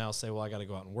people to now say, well, I got to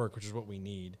go out and work, which is what we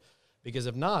need. Because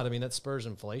if not, I mean, that spurs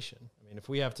inflation. I mean, if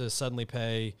we have to suddenly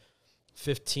pay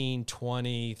 $15,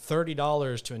 $20,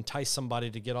 $30 to entice somebody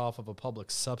to get off of a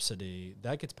public subsidy,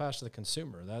 that gets passed to the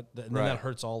consumer. And then that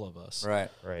hurts all of us. Right.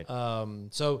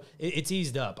 So it's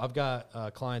eased up. I've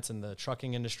got clients in the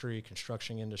trucking industry,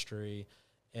 construction industry,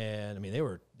 and I mean they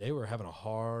were having a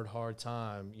hard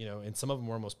time, and some of them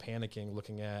were almost panicking,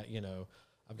 looking at,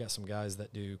 I've got some guys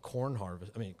that do cotton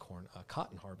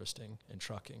harvesting and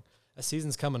trucking. That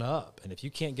season's coming up, and if you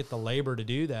can't get the labor to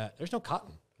do that, there's no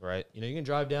cotton. Right. You can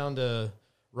drive down to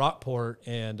Rockport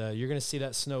and you're going to see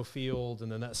that snow field,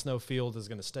 and then that snow field is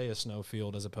going to stay a snow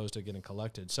field as opposed to getting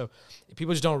collected. So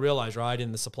people just don't realize, right,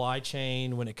 in the supply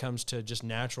chain when it comes to just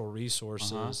natural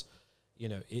resources,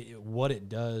 what it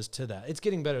does to that. It's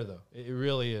getting better, though. It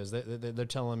really is. They're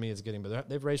telling me it's getting better.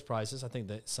 They've raised prices. I think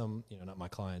that some, not my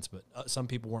clients, but some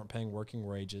people weren't paying working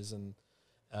wages, and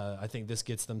I think this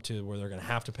gets them to where they're going to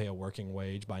have to pay a working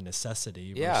wage by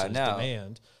necessity versus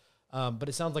demand. But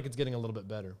it sounds like it's getting a little bit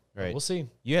better. Right. We'll see.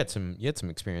 You had some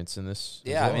experience in this.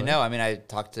 Yeah, as well, I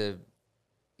talk to,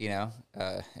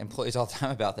 employees all the time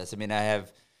about this. I mean, I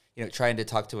have, trying to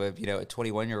talk to a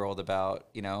 21-year-old about,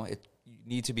 you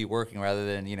need to be working rather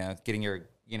than, getting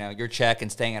your check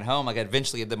and staying at home. Like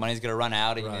eventually the money's going to run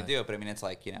out and you need to do it. But I mean, it's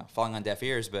like, falling on deaf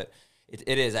ears, but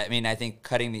it is. I mean, I think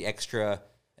cutting the extra,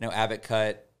 Abbott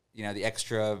cut, the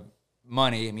extra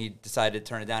money, and he decided to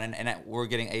turn it down, and we're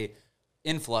getting a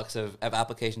influx of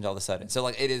applications all of a sudden. So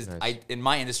like it is, nice. In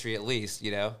my industry at least,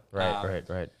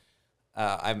 Right.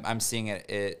 I'm seeing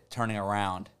it turning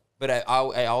around. But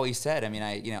I always said, I mean,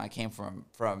 I came from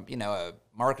a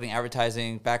marketing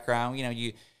advertising background.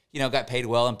 You got paid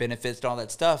well and benefits and all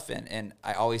that stuff. And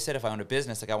I always said, if I own a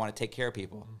business, like I want to take care of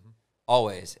people,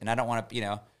 always. And I don't want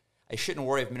to, I shouldn't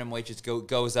worry if minimum wages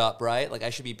goes up, right? Like I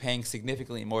should be paying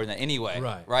significantly more than that anyway,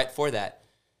 right? For that.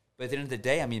 But at the end of the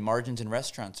day, I mean, margins in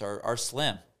restaurants are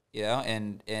slim,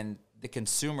 and the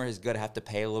consumer is going to have to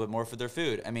pay a little bit more for their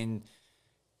food. I mean,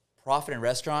 profit in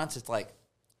restaurants, it's like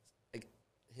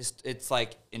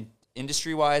in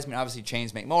industry wise. I mean, obviously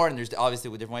chains make more, and there's obviously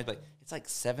with different ways, but it's like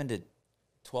 7 to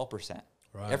 12%.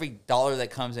 Right. Every dollar that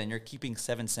comes in, you're keeping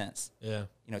 7 cents. Yeah.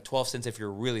 12 cents if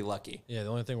you're really lucky. Yeah. The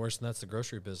only thing worse than that's the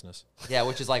grocery business. Yeah,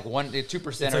 which is like 2%.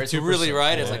 It's or like it's really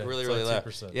right. Yeah, it's like really, really low.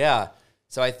 2%. Yeah.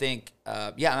 So I think,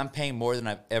 I'm paying more than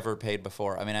I've ever paid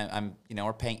before. I mean, I'm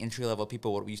we're paying entry level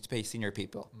people what we used to pay senior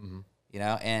people.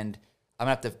 And I'm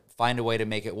gonna have to find a way to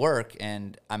make it work.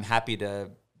 And I'm happy to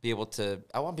be able to.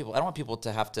 I don't want people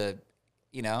to have to,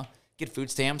 get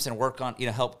food stamps and work on,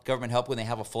 help government help when they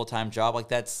have a full-time job. Like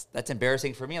that's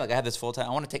embarrassing for me. Like I have this full-time,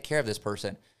 I want to take care of this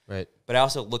person. Right. But I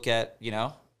also look at,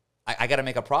 I got to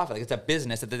make a profit. Like it's a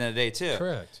business at the end of the day too.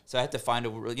 Correct. So I have to find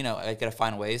I got to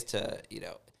find ways to,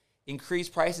 increase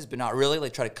prices, but not really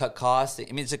like try to cut costs.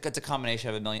 I mean, it's a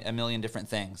combination of a million different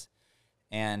things.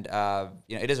 And,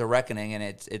 it is a reckoning, and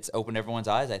it's opened everyone's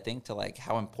eyes, I think, to like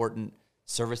how important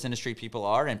service industry people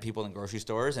are and people in grocery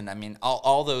stores. And I mean,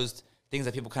 all those things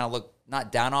that people kind of look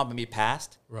not down on, but maybe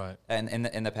past, right? And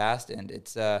in the past, and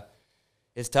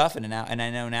it's tough. And I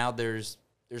know now there's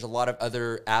a lot of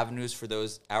other avenues for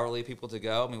those hourly people to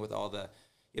go. I mean, with all the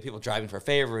people driving for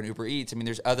Favor and Uber Eats. I mean,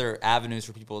 there's other avenues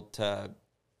for people to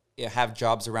have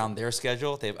jobs around their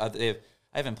schedule. I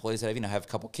have employees that have a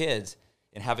couple kids,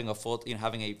 and having a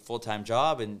full-time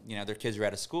job, and their kids are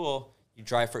out of school. You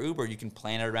drive for Uber, you can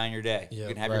plan it around your day. You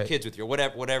can have your kids with you,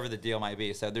 whatever the deal might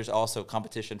be. So there's also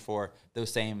competition for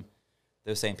those same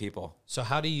people. So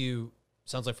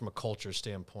sounds like from a culture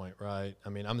standpoint, right? I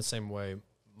mean, I'm the same way.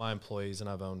 My employees, and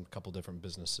I've owned a couple different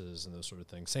businesses and those sort of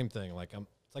things. Same thing. Like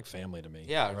it's like family to me.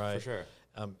 Yeah, right? for sure.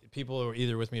 People are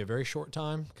either with me a very short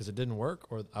time because it didn't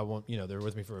work, or I won't. They're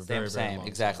with me for a very long time.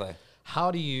 Exactly. How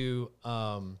do you?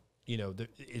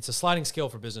 It's a sliding scale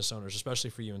for business owners, especially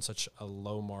for you in such a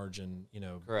low margin,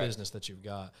 Correct. business that you've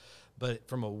got. But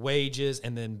from a wages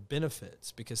and then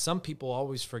benefits, because some people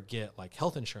always forget, like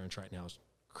health insurance right now is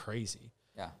crazy.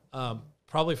 Yeah.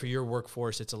 Probably for your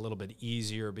workforce, it's a little bit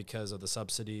easier because of the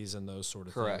subsidies and those sort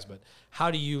of Correct. things. But how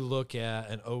do you look at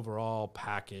an overall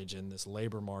package in this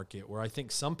labor market where I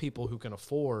think some people who can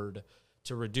afford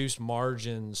to reduce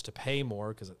margins to pay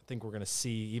more, because I think we're going to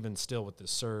see, even still with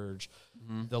this surge,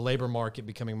 the labor market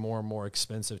becoming more and more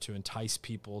expensive to entice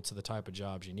people to the type of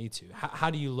jobs you need to. How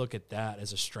do you look at that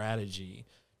as a strategy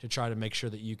to try to make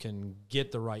sure that you can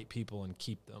get the right people and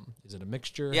keep them? Is it a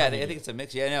mixture? Yeah, I think it's a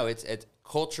mix. Yeah, no, it's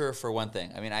culture for one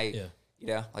thing. I mean,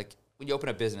 like when you open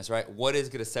a business, right, what is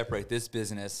going to separate this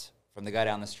business from the guy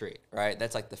down the street, right?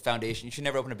 That's like the foundation. You should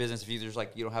never open a business if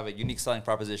you don't have a unique selling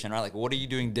proposition, right? Like, what are you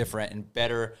doing different and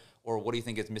better, or what do you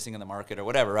think is missing in the market, or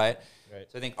whatever, right?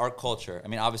 So I think our culture. I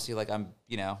mean, obviously, like I'm,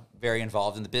 very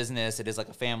involved in the business. It is like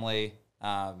a family.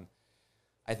 I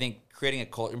think creating a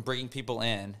culture and bringing people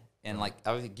in, and like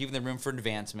obviously giving them room for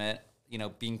advancement.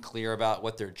 Being clear about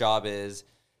what their job is,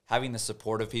 having the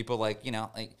support of people. Like you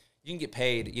can get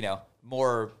paid,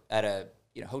 more at a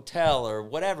hotel or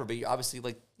whatever, but you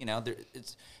obviously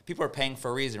people are paying for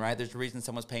a reason, right? There's a reason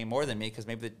someone's paying more than me, because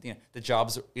maybe the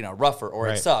job's rougher, or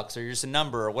it sucks, or you're just a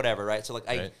number or whatever, right? So like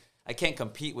I can't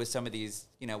compete with some of these,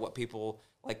 what people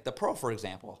like the Pearl, for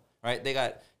example, right?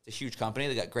 It's a huge company.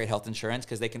 They got great health insurance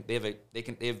because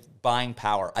they have buying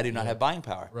power. I do not have buying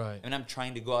power, right? And I'm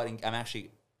trying to go out, and I'm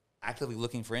actually actively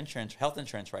looking for health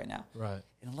insurance right now, right?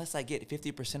 And unless I get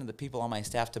 50% of the people on my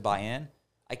staff to buy in,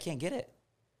 I can't get it.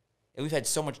 And we've had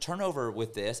so much turnover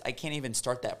with this, I can't even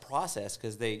start that process,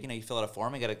 because you fill out a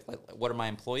form, you got to, what are my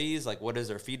employees, like, what is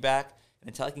their feedback? And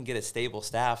until I can get a stable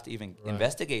staff to even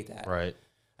investigate that,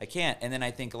 I can't. And then I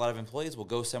think a lot of employees will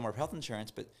go somewhere for health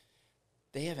insurance, but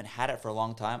they haven't had it for a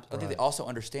long time. I think they also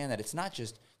understand that it's not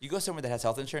just, you go somewhere that has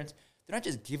health insurance, they're not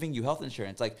just giving you health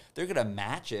insurance. Like, they're going to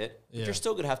match it, but you're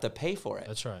still going to have to pay for it.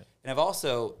 That's right. And I've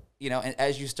also, and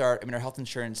as you start, our health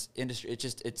insurance industry,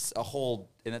 it's a whole,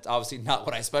 and that's obviously not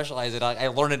what I specialize in. I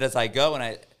learn it as I go,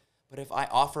 but if I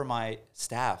offer my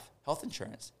staff health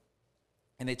insurance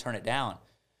and they turn it down,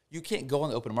 you can't go on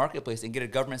the open marketplace and get a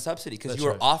government subsidy because you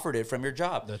were offered it from your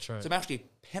job. That's right. So I'm actually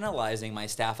penalizing my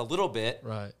staff a little bit,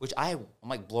 which I'm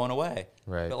like blown away.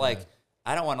 Right. But like,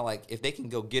 I don't want to, if they can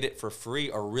go get it for free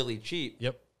or really cheap,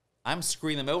 I'm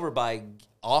screwing them over by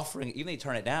offering it, even if they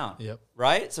turn it down.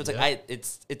 Right? So it's like,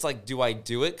 it's like, do I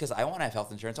do it? Because I want to have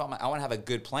health insurance. I want to have a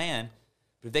good plan.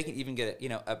 But if they can even get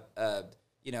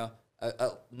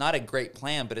not a great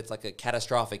plan, but it's like a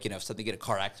catastrophic, if something, get a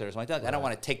car accident or something like that. I don't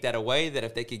want to take that away, that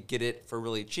if they could get it for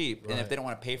really cheap, and if they don't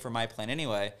want to pay for my plan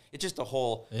anyway, it's just a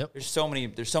whole, there's so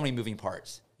many moving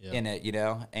parts. in it, you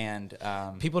know, and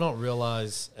people don't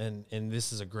realize, and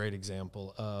this is a great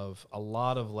example of a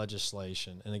lot of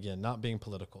legislation, and again, not being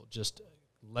political, just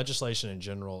legislation in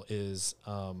general is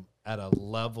at a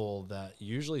level that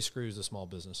usually screws the small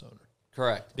business owner.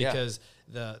 Correct. Because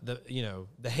the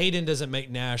Hayden doesn't make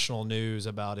national news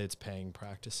about its paying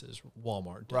practices.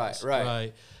 Walmart does.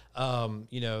 Right.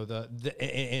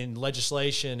 And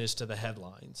legislation is to the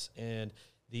headlines, and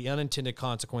the unintended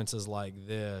consequences like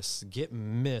this get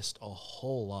missed a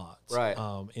whole lot. Right.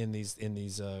 In these,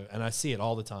 and I see it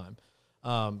all the time.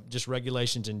 Just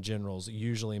regulations in general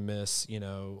usually miss,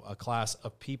 a class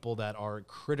of people that are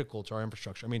critical to our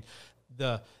infrastructure. I mean,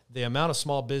 the amount of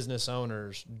small business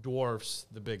owners dwarfs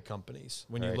the big companies.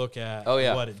 When you look at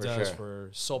what it does for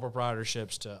sole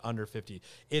proprietorships to under 50,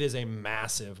 it is a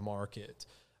massive market,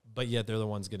 but yet they're the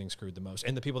ones getting screwed the most.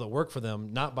 And the people that work for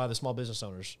them, not by the small business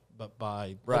owners, but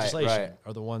by legislation,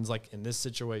 are the ones like in this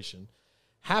situation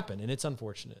happen. And it's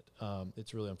unfortunate.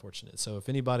 It's really unfortunate. So if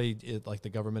anybody like the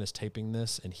government is taping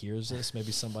this and hears this,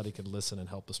 maybe somebody could listen and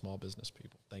help the small business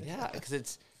people. Thank you. Yeah, because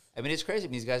it's crazy.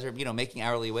 These guys are, making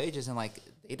hourly wages, and like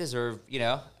they deserve, get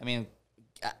on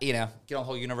the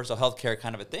whole universal health care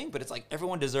kind of a thing, but it's like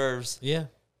everyone deserves, to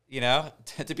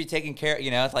be taken care of.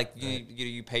 It's like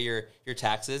you pay your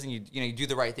taxes, and you do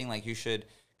the right thing. Like you should,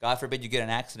 God forbid you get in an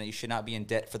accident, you should not be in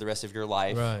debt for the rest of your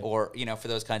life, or for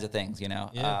those kinds of things. And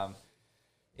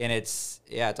it's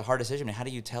a hard decision. I mean, how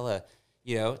do you tell a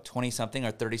 20-something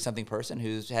or 30-something person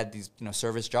who's had these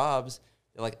service jobs,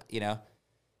 they're like, you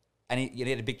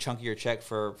need a big chunk of your check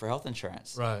for health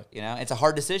insurance, right? It's a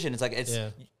hard decision. It's like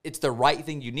it's the right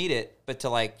thing. You need it, but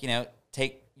to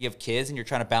you have kids and you're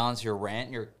trying to balance your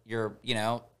rent, your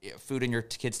food on your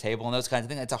kid's table and those kinds of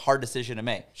things. It's a hard decision to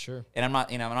make. Sure. And I'm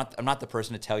not the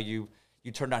person to tell you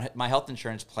turned down my health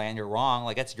insurance plan, you're wrong.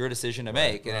 Like that's your decision to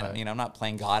make. And I'm not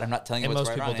playing God. I'm not telling you what's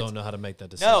right. And most people don't know how to make that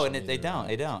decision. No, and they don't.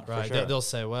 They don't. Right. For sure. They'll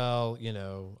say, well,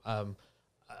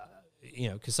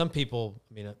 because some people,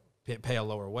 pay a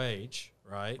lower wage,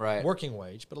 right? Right. Working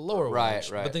wage, but a lower wage.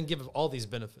 Right. But then give all these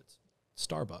benefits.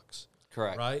 Starbucks.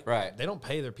 Correct. Right? Right. They don't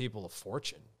pay their people a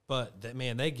fortune, but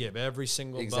they give every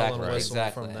single bell and whistle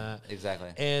from that. Exactly.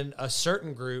 And a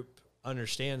certain group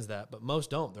understands that, but most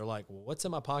don't. They're like, well, what's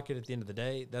in my pocket at the end of the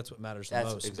day? That's what matters the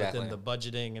most. Exactly. But then the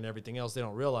budgeting and everything else, they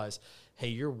don't realize, hey,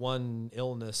 you're one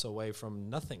illness away from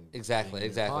nothing. Exactly.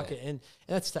 Pocket. And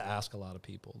that's to ask a lot of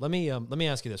people. Let me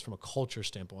ask you this from a culture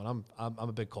standpoint. I'm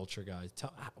a big culture guy.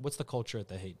 What's the culture at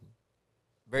the Hayden?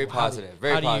 Very positive.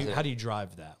 Very positive. How do you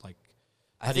drive that? Like,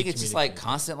 I think it's just like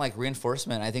constant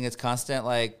reinforcement. I think it's constant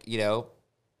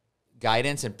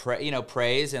guidance and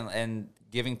praise and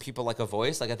giving people a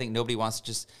voice. I think nobody wants to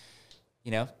just,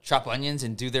 chop onions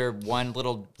and do their one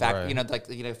little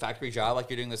factory job. Like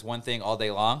you're doing this one thing all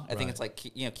day long. I think it's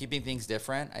keeping things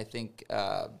different. I think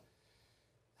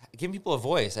giving people a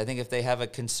voice. I think if they have a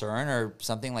concern or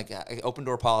something like open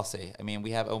door policy. I mean,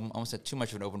 we have almost too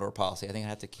much of an open door policy. I think I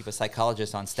have to keep a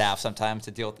psychologist on staff sometimes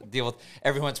to deal with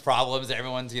everyone's problems,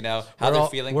 everyone's how they're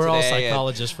feeling. We're today all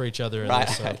psychologists for each other in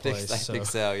this place. I think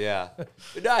so. Yeah.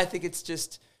 But no, I think it's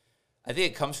just. I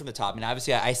think it comes from the top. I mean,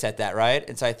 obviously, I set that, right?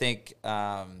 And so I think,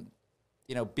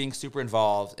 being super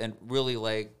involved and really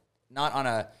not on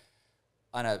a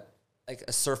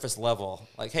surface level,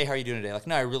 hey, how are you doing today?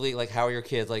 No, I really how are your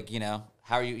kids?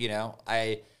 How are you?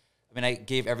 I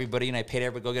gave everybody and I paid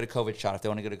everybody to go get a COVID shot if they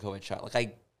want to get a COVID shot.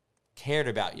 I cared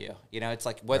about you. It's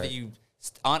whether you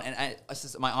this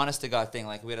is my honest to God thing.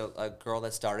 We had a girl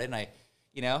that started and I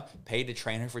paid to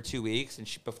train her for 2 weeks,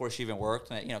 and before she even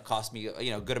worked, and it cost me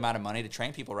a good amount of money to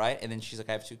train people, right? And then she's like,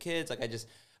 I have 2 kids,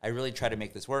 I really try to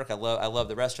make this work. I love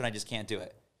the restaurant, I just can't do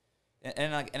it.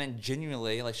 And then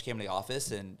genuinely, she came to the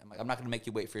office, and I'm like, I'm not going to make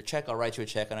you wait for your check. I'll write you a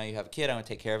check. I know you have a kid. I'm going to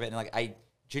take care of it. And I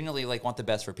genuinely want the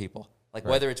best for people,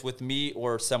 whether it's with me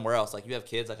or somewhere else. You have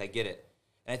kids, I get it.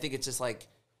 And I think it's just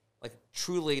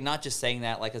truly not just saying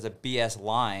that as a BS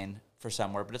line for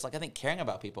somewhere, but it's I think caring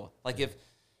about people. If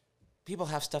people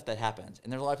have stuff that happens,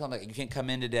 and there's a lot of times you can't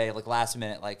come in today last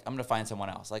minute. I'm gonna find someone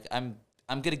else. I'm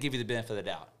gonna give you the benefit of the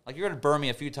doubt. You're gonna burn me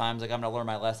a few times. I'm gonna learn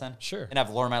my lesson. Sure. And I've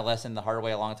learned my lesson the hard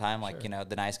way a long time. Sure.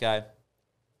 The nice guy.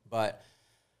 But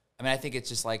I think it's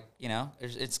just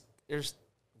there's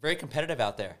very competitive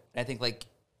out there. And I think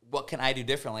what can I do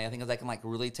differently? I think I can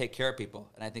really take care of people,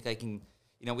 and I think I can.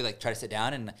 We try to sit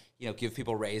down and give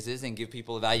people raises and give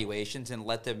people evaluations and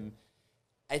let them.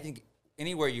 I think.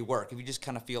 Anywhere you work, if you just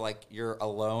kind of feel you're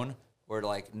alone or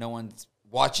no one's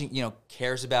watching,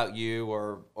 cares about you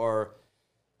or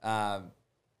people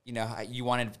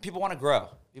want to grow.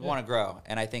 People want to grow.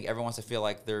 And I think everyone wants to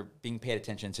feel they're being paid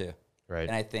attention to. Right.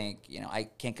 And I think, I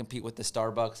can't compete with the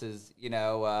Starbucks'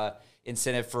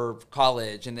 incentive for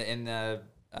college and the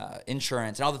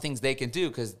insurance and all the things they can do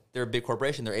because they're a big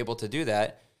corporation. They're able to do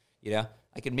that.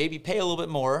 I could maybe pay a little bit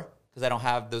more because I don't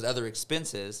have those other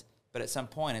expenses. But at some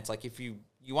point, it's like if you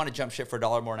want to jump ship for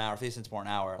 $1 more an hour, 50 cents more an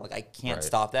hour, like I can't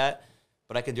stop that.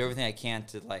 But I can do everything I can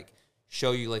to like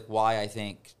show you like why I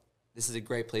think this is a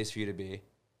great place for you to be.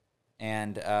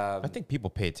 And I think people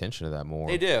pay attention to that more.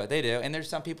 They do. And there's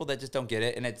some people that just don't get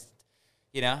it. And it's,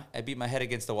 I beat my head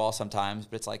against the wall sometimes,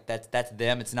 but it's like that's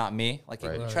them. It's not me. Like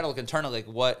you try to look internally, like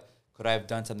what could I have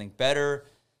done something better?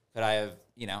 Could I have,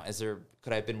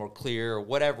 could I have been more clear or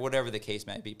whatever the case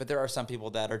may be? But there are some people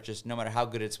that are just, no matter how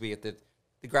good it's be, the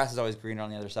grass is always greener on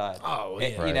the other side. Oh,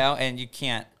 yeah. And you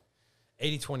can't.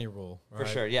 80-20 rule. Right? For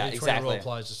sure, yeah, 80-20 exactly. rule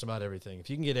applies just about everything. If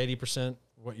you can get 80%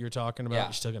 what you're talking about,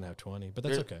 you're still going to have 20. But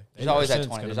that's okay. There's always that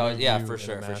 20. There's always, for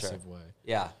sure. Way.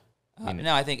 Yeah.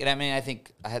 I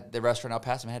think I had the restaurant out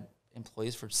past me. I had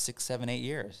employees for 6, 7, 8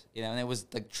 years, and it was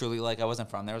like truly like I wasn't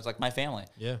from there. It was like my family.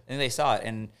 Yeah. And they saw it.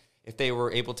 And if they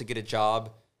were able to get a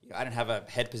job, I didn't have a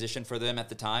head position for them at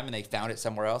the time and they found it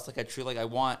somewhere else. Like I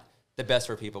want the best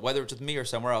for people, whether it's with me or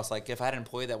somewhere else. Like if I had an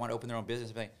employee that wanted to open their own business,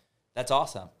 I'd be like, that's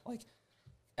awesome. Like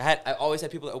I always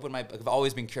had people that open I've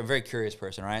always been a very curious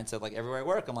person, right? So like everywhere I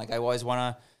work, I'm like, I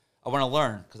want to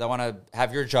learn because I want to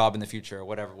have your job in the future or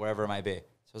whatever it might be.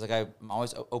 So it's like I'm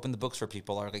always open the books for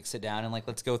people or like sit down and like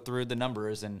let's go through the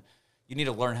numbers and you need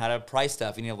to learn how to price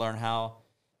stuff. You need to learn how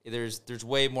there's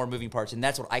way more moving parts and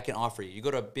that's what I can offer you. You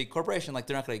go to a big corporation, like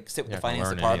they're not going to sit with the finance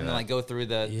department and like go through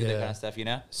the kind of stuff,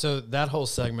 So that whole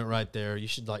segment right there, you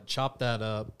should like chop that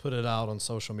up, put it out on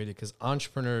social media because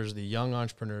entrepreneurs, the young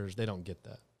entrepreneurs, they don't get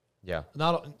that. Yeah.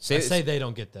 Say they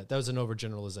don't get that. That was an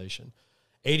overgeneralization.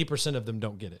 80% of them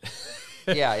don't get it.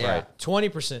 Yeah. Right.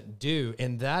 20% do,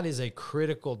 and that is a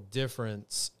critical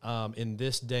difference in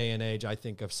this day and age, I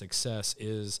think, of success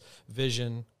is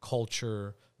vision,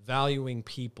 culture, valuing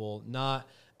people, not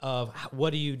of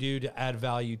what do you do to add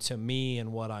value to me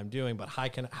and what I'm doing, but how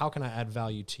can I add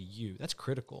value to you? That's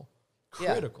critical.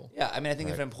 Critical. Yeah. I mean, I think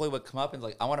if an employee would come up and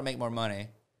like, I want to make more money,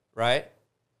 right?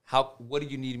 What do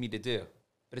you need me to do?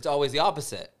 But it's always the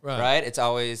opposite, right? It's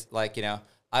always like,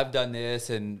 I've done this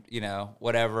and,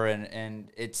 whatever. And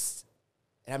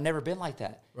I've never been like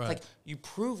that. Right. It's like you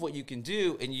prove what you can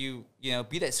do and you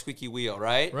be that squeaky wheel,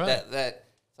 right? That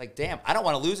it's like, damn, I don't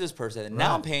want to lose this person. And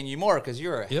now I'm paying you more because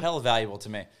you're hell valuable to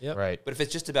me. Yep. Right. But if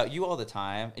it's just about you all the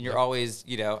time and you're always,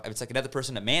 if it's like another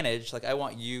person to manage, like I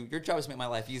want your job is to make my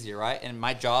life easier, right? And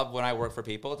my job when I work for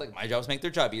people, it's like my job is to make their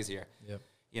job easier.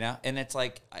 Yep. And it's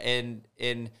like, and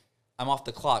I'm off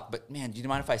the clock, but man, do you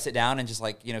mind if I sit down and just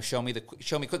like, show me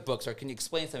QuickBooks or can you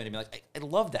explain something to me? Like, I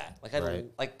love that.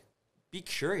 Like, be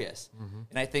curious. Mm-hmm.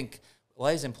 And I think a lot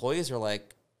of these employees are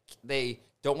like, they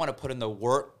don't want to put in the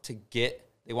work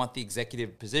they want the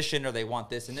executive position or they want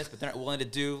this and this, but they're not willing to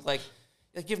do like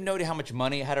you have no idea how much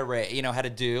money I had to how to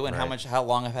do and how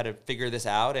long I've had to figure this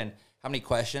out and how many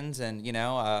questions and,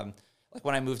 like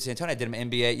when I moved to San Antonio, I did an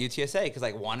MBA at UTSA because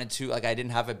I wanted to, like I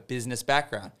didn't have a business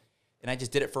background. And I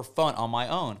just did it for fun on my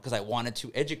own because I wanted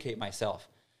to educate myself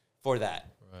for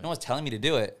that. Right. No one's telling me to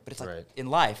do it, but it's like in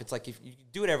life, it's like if you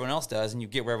do what everyone else does and you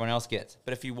get where everyone else gets.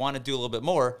 But if you want to do a little bit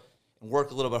more and work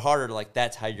a little bit harder, like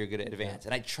that's how you're going to advance.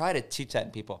 And I try to teach that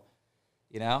in people,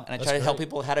 and I try to help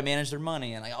people how to manage their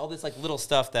money and like all this like little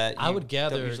stuff that I would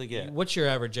gather. Don't usually get. What's your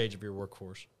average age of your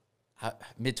workforce?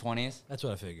 Mid-20s. That's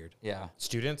what I figured. Yeah.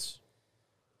 Students?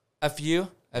 A few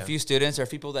students or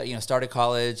people that, started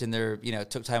college and they're,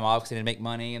 took time off because they didn't make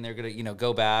money and they're going to,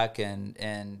 go back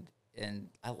and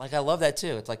I love that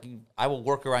too. It's like, I will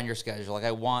work around your schedule. Like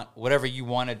I want whatever you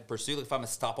want to pursue. Like if I'm a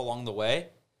stop along the way,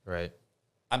 right.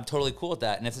 I'm totally cool with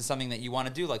that. And if it's something that you want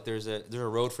to do, like there's a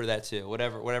road for that too,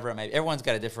 whatever it may be. Everyone's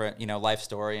got a different, life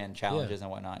story and challenges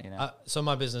and whatnot, So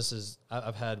my business is,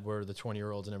 I've had where the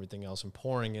 20-year-olds and everything else and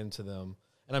pouring into them.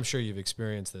 And I'm sure you've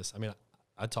experienced this. I mean,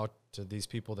 I talk to these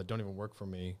people that don't even work for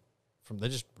me. They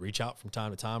just reach out from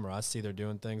time to time, or I see they're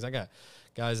doing things. I got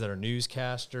guys that are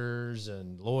newscasters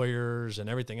and lawyers and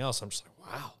everything else. I'm just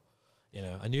like, wow,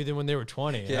 I knew them when they were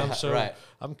 20. And this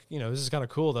is kind of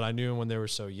cool that I knew them when they were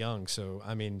so young. So,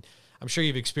 I mean, I'm sure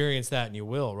you've experienced that, and you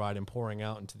will, right? In pouring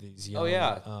out into these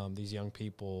young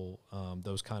people,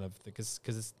 those kind of because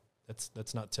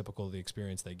that's not typical of the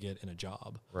experience they get in a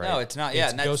job. Right. No, it's not.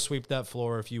 Yeah, go sweep that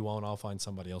floor. If you won't, I'll find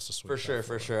somebody else to sweep.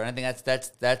 For sure. And I think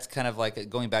that's kind of like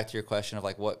going back to your question of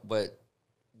like what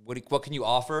can you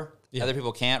offer other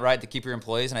people can't, right? To keep your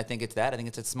employees. And I think it's that. I think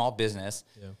it's a small business.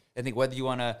 Yeah. I think whether you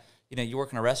want to, you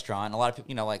work in a restaurant. A lot of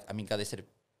people, God, they said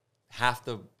half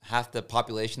the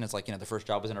population is like, the first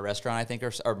job was in a restaurant, I think,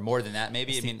 or more than that,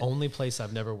 maybe. It's the only place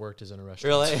I've never worked is in a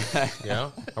restaurant. Really?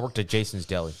 Yeah. I worked at Jason's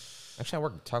Deli. Actually, I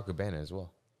worked at Taco Cabana as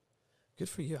well. Good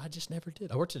for you. I just never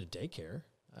did. I worked at a daycare.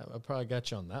 I probably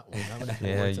got you on that one.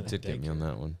 Yeah, you did get me on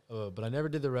that one. But I never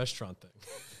did the restaurant thing.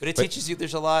 But it teaches you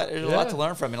there's a lot to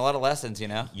learn from and a lot of lessons,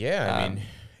 Yeah,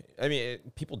 I mean,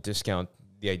 people discount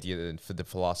the idea that for the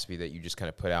philosophy that you just kind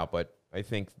of put out, but I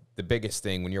think the biggest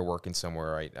thing when you're working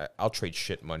somewhere, I'll trade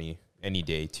shit money any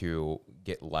day to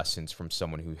get lessons from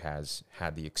someone who has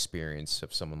had the experience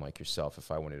of someone like yourself.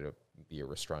 If I wanted to be a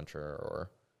restaurateur or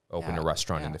open a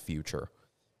restaurant in the future,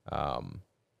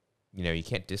 you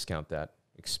can't discount that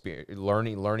experience.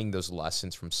 Learning those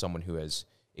lessons from someone who has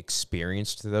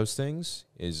experienced those things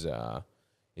is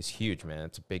huge, man.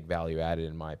 It's a big value added,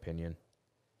 in my opinion.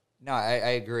 No,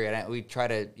 I agree, and we try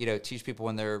to teach people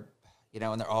when they're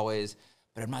when they're always,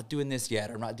 but I'm not doing this yet,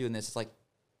 or I'm not doing this. It's like,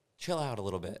 chill out a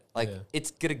little bit. Like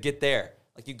it's gonna get there.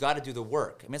 Like you got to do the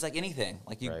work. I mean, it's like anything.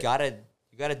 Like you gotta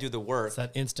do the work. It's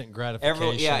that instant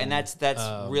gratification. And that's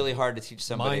really hard to teach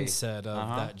somebody. Mindset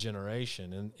of that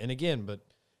generation, and again, but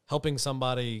helping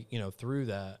somebody through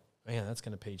that, man, that's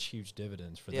going to pay huge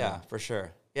dividends for them. Yeah, for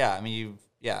sure. Yeah, I mean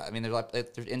there's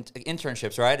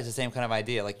internships, right? It's the same kind of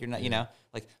idea. Like you're not,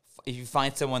 like if you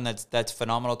find someone that's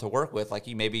phenomenal to work with, like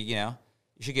you maybe you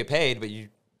should get paid, but you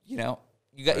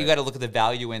got to look at the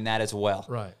value in that as well.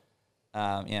 Right.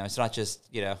 It's not just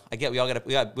I get we all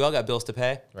got bills to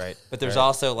pay, right? But there's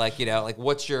also like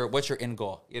what's your end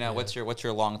goal? What's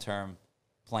your long term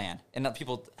plan? And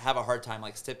people have a hard time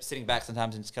like sitting back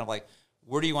sometimes and just kind of like,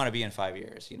 where do you want to be in 5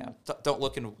 years? Don't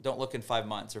look in 5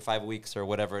 months or 5 weeks or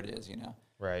whatever it is.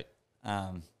 Right.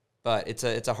 But it's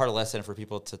a hard lesson for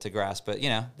people to grasp. But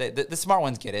the smart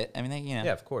ones get it. I mean,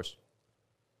 Yeah, of course.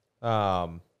 I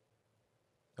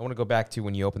want to go back to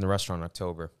when you opened the restaurant in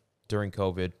October during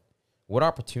COVID. What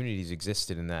opportunities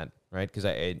existed in that, right? Because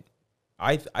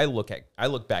I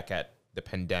look back at the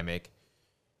pandemic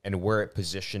and where it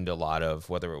positioned a lot of,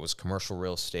 whether it was commercial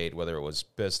real estate, whether it was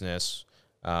business,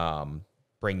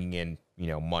 bringing in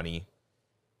money.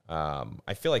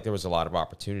 I feel like there was a lot of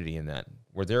opportunity in that.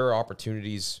 Were there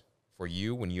opportunities for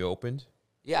you when you opened?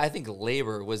 Yeah, I think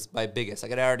labor was my biggest.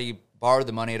 Like I'd already borrowed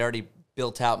the money, I'd already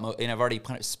built out, and I've already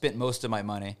kind of spent most of my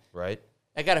money. Right.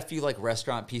 I got a few like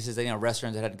restaurant pieces,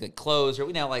 restaurants that had to get closed or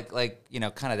kind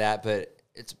of that. But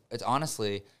it's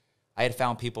honestly, I had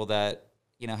found people that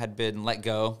had been let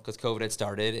go because COVID had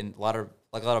started, and a lot of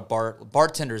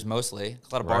bartenders mostly.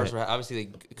 A lot of bars were obviously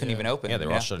they couldn't even open. Yeah, they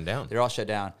were all shutting down. They're all shut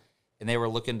down, and they were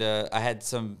looking to. I had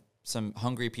some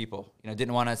hungry people,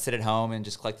 didn't want to sit at home and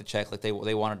just collect the check. Like they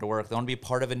wanted to work. They want to be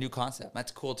part of a new concept.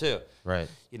 That's cool too. Right.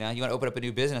 You want to open up a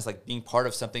new business, like being part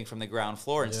of something from the ground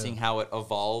floor and seeing how it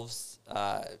evolves.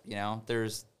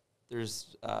 There's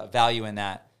value in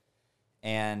that,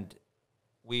 and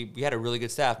we had a really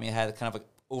good staff. I mean, it had kind of like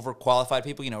overqualified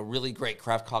people, really great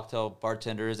craft cocktail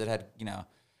bartenders that had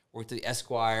worked at the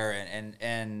Esquire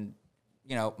and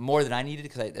more than I needed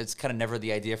because it's kind of never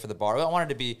the idea for the bar. I wanted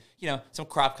to be some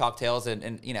craft cocktails and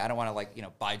I don't want to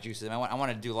buy juices. I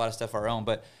wanted to do a lot of stuff our own,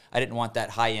 but I didn't want that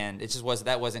high end. It just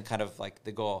wasn't kind of like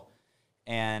the goal,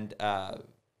 and got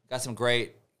some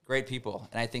great people,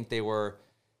 and I think they were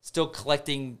still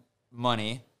collecting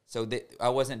money, so I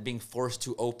wasn't being forced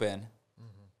to open.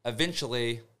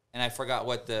 Eventually, and I forgot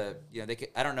what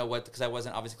I don't know what, because I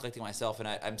wasn't obviously collecting myself, and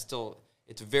I'm still.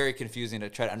 It's very confusing to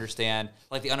try to understand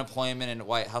like the unemployment and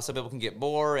how some people can get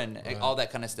more and all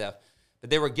that kind of stuff. But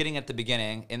they were getting at the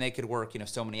beginning, and they could work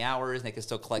so many hours, and they could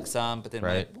still collect some. But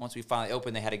then once we finally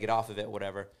opened, they had to get off of it,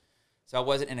 whatever. So I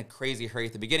wasn't in a crazy hurry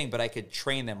at the beginning, but I could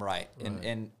train them right.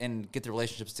 And get the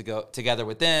relationships to go together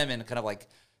with them and kind of like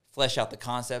flesh out the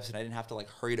concepts. And I didn't have to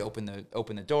hurry to open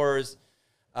the doors.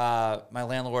 My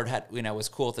landlord was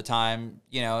cool at the time.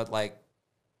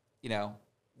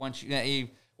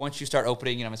 Once you start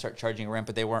opening, I'm gonna start charging rent.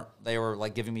 But they were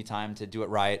giving me time to do it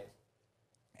right.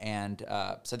 And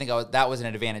so I think that was an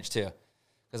advantage too,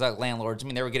 because landlords,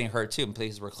 they were getting hurt too, and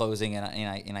places were closing,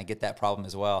 and I get that problem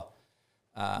as well.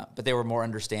 But they were more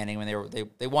understanding when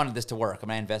they wanted this to work.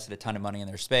 I invested a ton of money in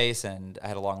their space, and I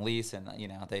had a long lease, and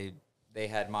they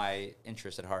had my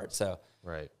interest at heart. So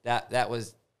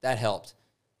that helped.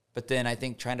 But then I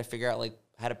think trying to figure out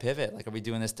how to pivot. Are we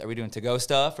doing this? Are we doing to go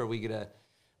stuff? Or we got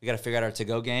to figure out our to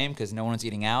go game because no one's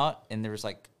eating out. And there was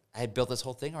I had built this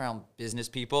whole thing around business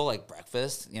people,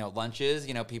 breakfast, lunches.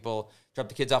 People drop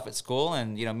the kids off at school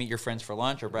and meet your friends for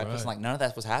lunch or breakfast. Right. And none of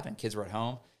that was happening. Kids were at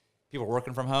home. People were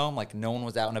working from home, no one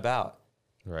was out and about.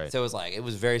 Right. So it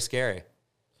was very scary.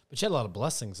 But you had a lot of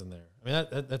blessings in there. I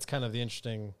mean, that's kind of the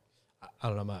interesting. I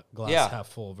don't know, I'm a glass half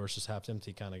full versus half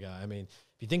empty kind of guy. I mean,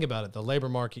 if you think about it, the labor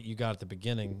market you got at the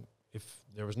beginning, if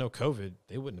there was no COVID,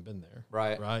 they wouldn't have been there.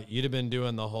 Right. You'd have been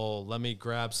doing the whole, let me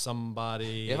grab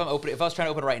somebody. If I was trying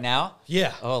to open right now.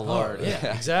 Yeah. Oh, Lord.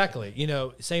 Yeah, exactly. You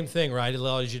know, same thing, right? It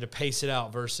allows you to pace it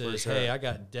out versus, hey, I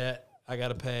got debt I got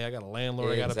to pay. I got a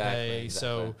landlord I got to pay.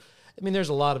 So, I mean, there's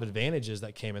a lot of advantages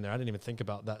that came in there. I didn't even think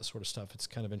about that sort of stuff. It's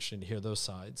kind of interesting to hear those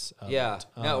sides. No,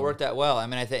 it worked out well. I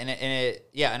mean, I think, and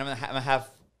I'm gonna have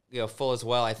full as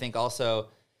well. I think also,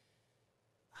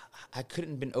 I couldn't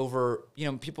have been over.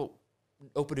 People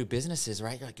open new businesses,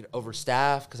 right? You're like, you're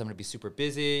overstaffed because I'm going to be super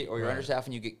busy, or you're understaffed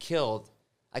and you get killed.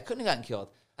 I couldn't have gotten killed.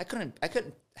 I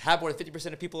couldn't have more than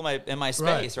 50% of people in my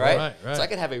space, right? So I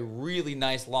could have a really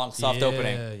nice, long, soft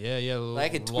opening. Yeah. Like I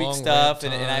could tweak stuff,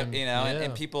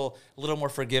 and people a little more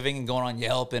forgiving and going on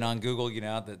Yelp and on Google.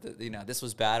 This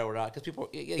was bad or not because people.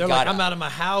 They're like, I'm out of my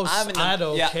house. I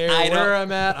don't care where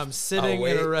I'm at. I'm sitting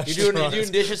in a restaurant. You're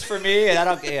doing dishes for me, and I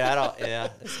don't. Yeah.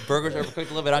 Burgers are cooked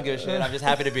a little bit. I don't give a shit. I'm just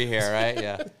happy to be here, right?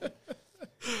 Yeah.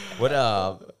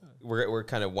 What we're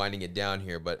kind of winding it down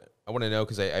here, but I want to know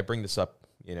because I bring this up.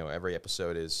 Every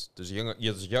episode is there's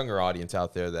a younger audience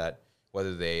out there that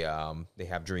whether they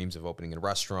have dreams of opening a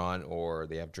restaurant or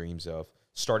they have dreams of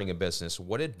starting a business.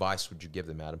 What advice would you give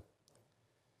them, Adam?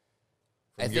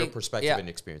 From your perspective and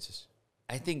experiences.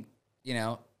 I think,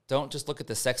 don't just look at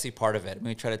the sexy part of it. I mean,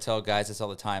 we try to tell guys this all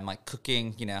the time, like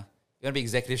cooking, you want to be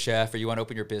executive chef or you want to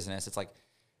open your business. It's like,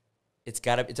 it's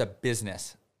a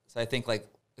business. So I think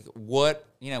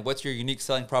what's your unique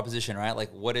selling proposition, right?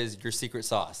 Like what is your secret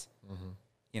sauce? Mm-hmm.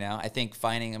 I think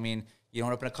you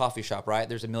don't open a coffee shop, right?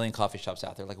 There's a million coffee shops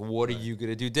out there. Like, what are you going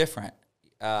to do different?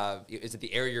 Is it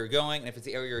the area you're going? And if it's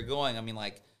the area you're going,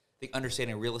 I think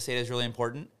understanding real estate is really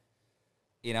important.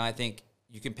 I think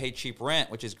you can pay cheap rent,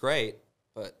 which is great,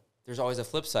 but there's always a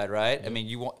flip side, right?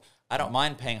 Mm-hmm. I don't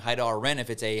mind paying high dollar rent if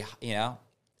it's the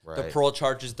Pearl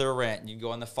charges their rent. You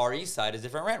go on the Far East side, it's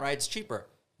different rent, right? It's cheaper.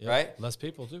 Yeah, right, less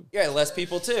people too. Yeah, less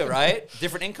people too, right?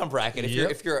 Different income bracket.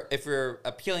 If you're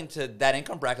appealing to that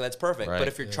income bracket, that's perfect. Right. But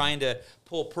if you're trying to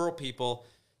pull Pearl people,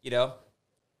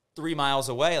 3 miles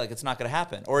away, it's not going to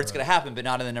happen, or it's going to happen, but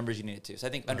not in the numbers you need it to. So I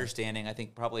think understanding. I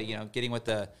think probably getting with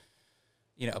a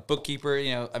bookkeeper.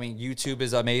 YouTube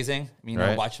is amazing.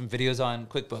 Watch some videos on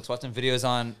QuickBooks. Watch some videos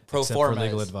on pro forma. For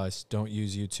legal advice, don't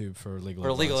use YouTube for legal advice.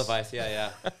 For legal advice, yeah.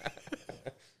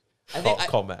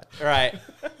 Call Matt. Right.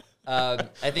 I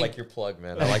think like your plug,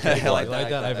 man. I like that. like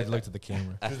that. I haven't looked at the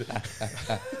camera.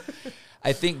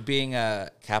 I think being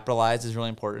capitalized is really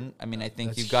important. I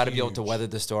think you've got to be able to weather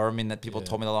the storm. That people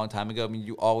told me a long time ago.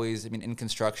 You always, in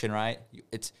construction, right?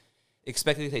 It's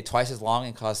expected to take twice as long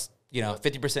and cost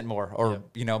 50% more or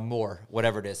more,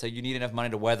 whatever it is. So you need enough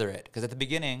money to weather it. Because at the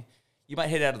beginning, you might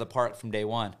hit it out of the park from day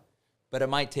one, but it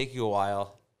might take you a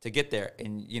while to get there.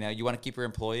 And you want to keep your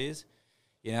employees.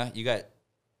 You got.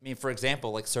 For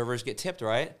example, servers get tipped,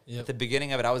 right? Yep. At the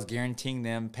beginning of it, I was guaranteeing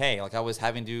them pay. I was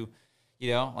having to,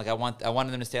 I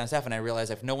wanted them to stay on staff, and I realized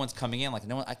if no one's coming in,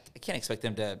 I can't expect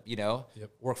them to,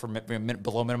 work for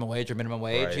below minimum wage or minimum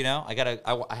wage. Right.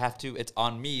 I have to. It's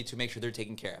on me to make sure they're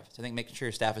taken care of. So I think making sure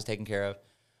your staff is taken care of,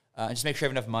 and just make sure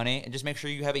you have enough money, and just make sure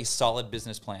you have a solid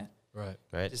business plan.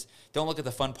 Right. Just don't look at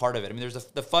the fun part of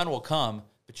it. The fun will come,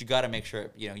 but you got to make sure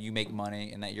you make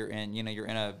money and that you're in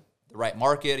the right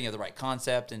market and you have the right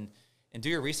concept and do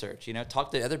your research,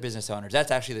 talk to other business owners.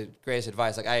 That's actually the greatest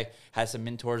advice. I had some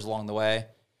mentors along the way,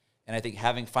 and I think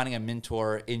finding a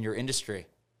mentor in your industry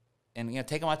and,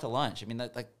 take them out to lunch.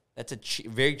 That's a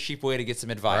very cheap way to get some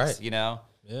advice, Yeah.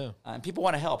 And people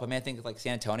want to help. I think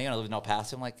San Antonio, and I live in El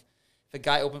Paso. I'm if a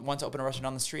guy wants to open a restaurant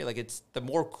on the street, it's the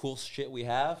more cool shit we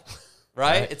have.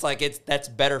 Right? It's that's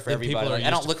better for everybody. I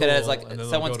don't look at it as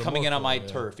someone's coming in on my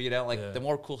turf, the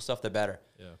more cool stuff, the better.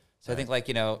 Yeah. So I think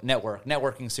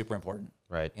networking is super important.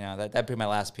 Right. That'd be my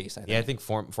last piece. I think. Yeah, I think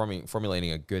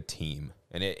formulating a good team,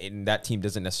 and that team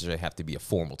doesn't necessarily have to be a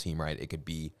formal team, right? It could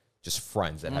be just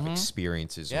friends that have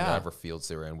experiences in whatever fields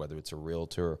they're in, whether it's a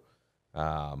realtor,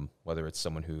 whether it's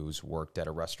someone who's worked at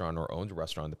a restaurant or owned a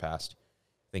restaurant in the past.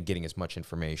 I think getting as much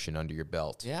information under your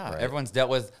belt. Yeah, right? Everyone's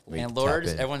dealt with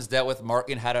landlords. Everyone's dealt with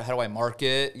marketing. How do I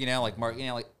market?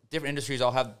 Marketing. Different industries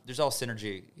there's all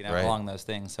synergy. Along those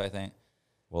things. So I think.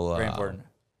 Well, very important.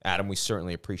 Adam, we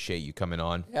certainly appreciate you coming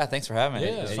on. Yeah, thanks for having me.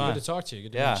 Yeah, it's good to talk to you.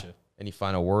 Good to meet you. Any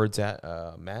final words,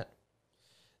 Matt?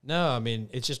 No, I mean,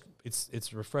 it's just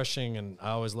it's refreshing, and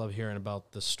I always love hearing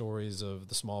about the stories of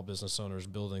the small business owners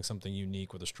building something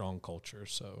unique with a strong culture.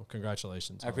 So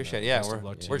congratulations. I appreciate it. Yeah, Best of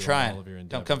luck to we're you on trying. all of your Come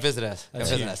endeavors. visit us. Come That's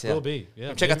visit huge. us. Yeah. Will be. Yeah,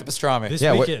 Come check out the pastrami. this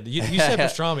Yeah, weekend. You said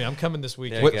pastrami. I'm coming this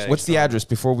weekend. Okay. What's the address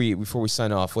before we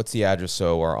sign off? What's the address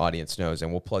so our audience knows,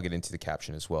 and we'll plug it into the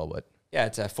caption as well. But Yeah,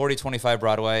 it's 4025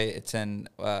 Broadway. It's in,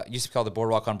 used to be called the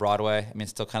Boardwalk on Broadway. I mean, it's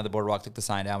still kind of the Boardwalk, took the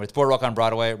sign down, but it's Boardwalk on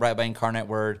Broadway, right by Incarnate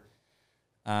Word.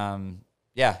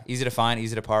 Yeah, easy to find,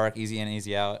 easy to park, easy in,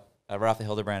 easy out. Right off the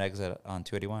Hildebrand exit on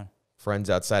 281. friends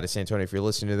outside of San Antonio, if you're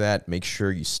listening to that, make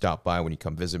sure you stop by when you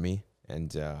come visit me, and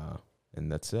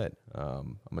that's it.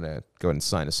 I'm gonna go ahead and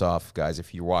sign us off, guys.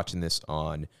 If you're watching this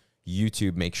on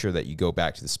YouTube, make sure that you go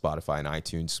back to the Spotify and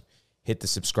iTunes, hit the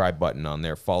subscribe button on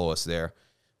there, follow us there.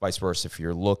 Vice versa, if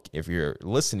you're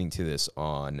listening to this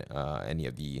on any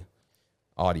of the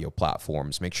audio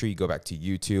platforms, make sure you go back to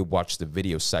YouTube, watch the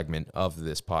video segment of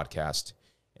this podcast,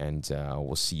 and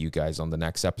we'll see you guys on the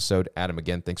next episode. Adam,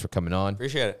 again, thanks for coming on.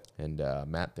 Appreciate it. And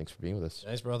Matt, thanks for being with us.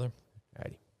 Thanks, brother.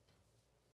 Alrighty.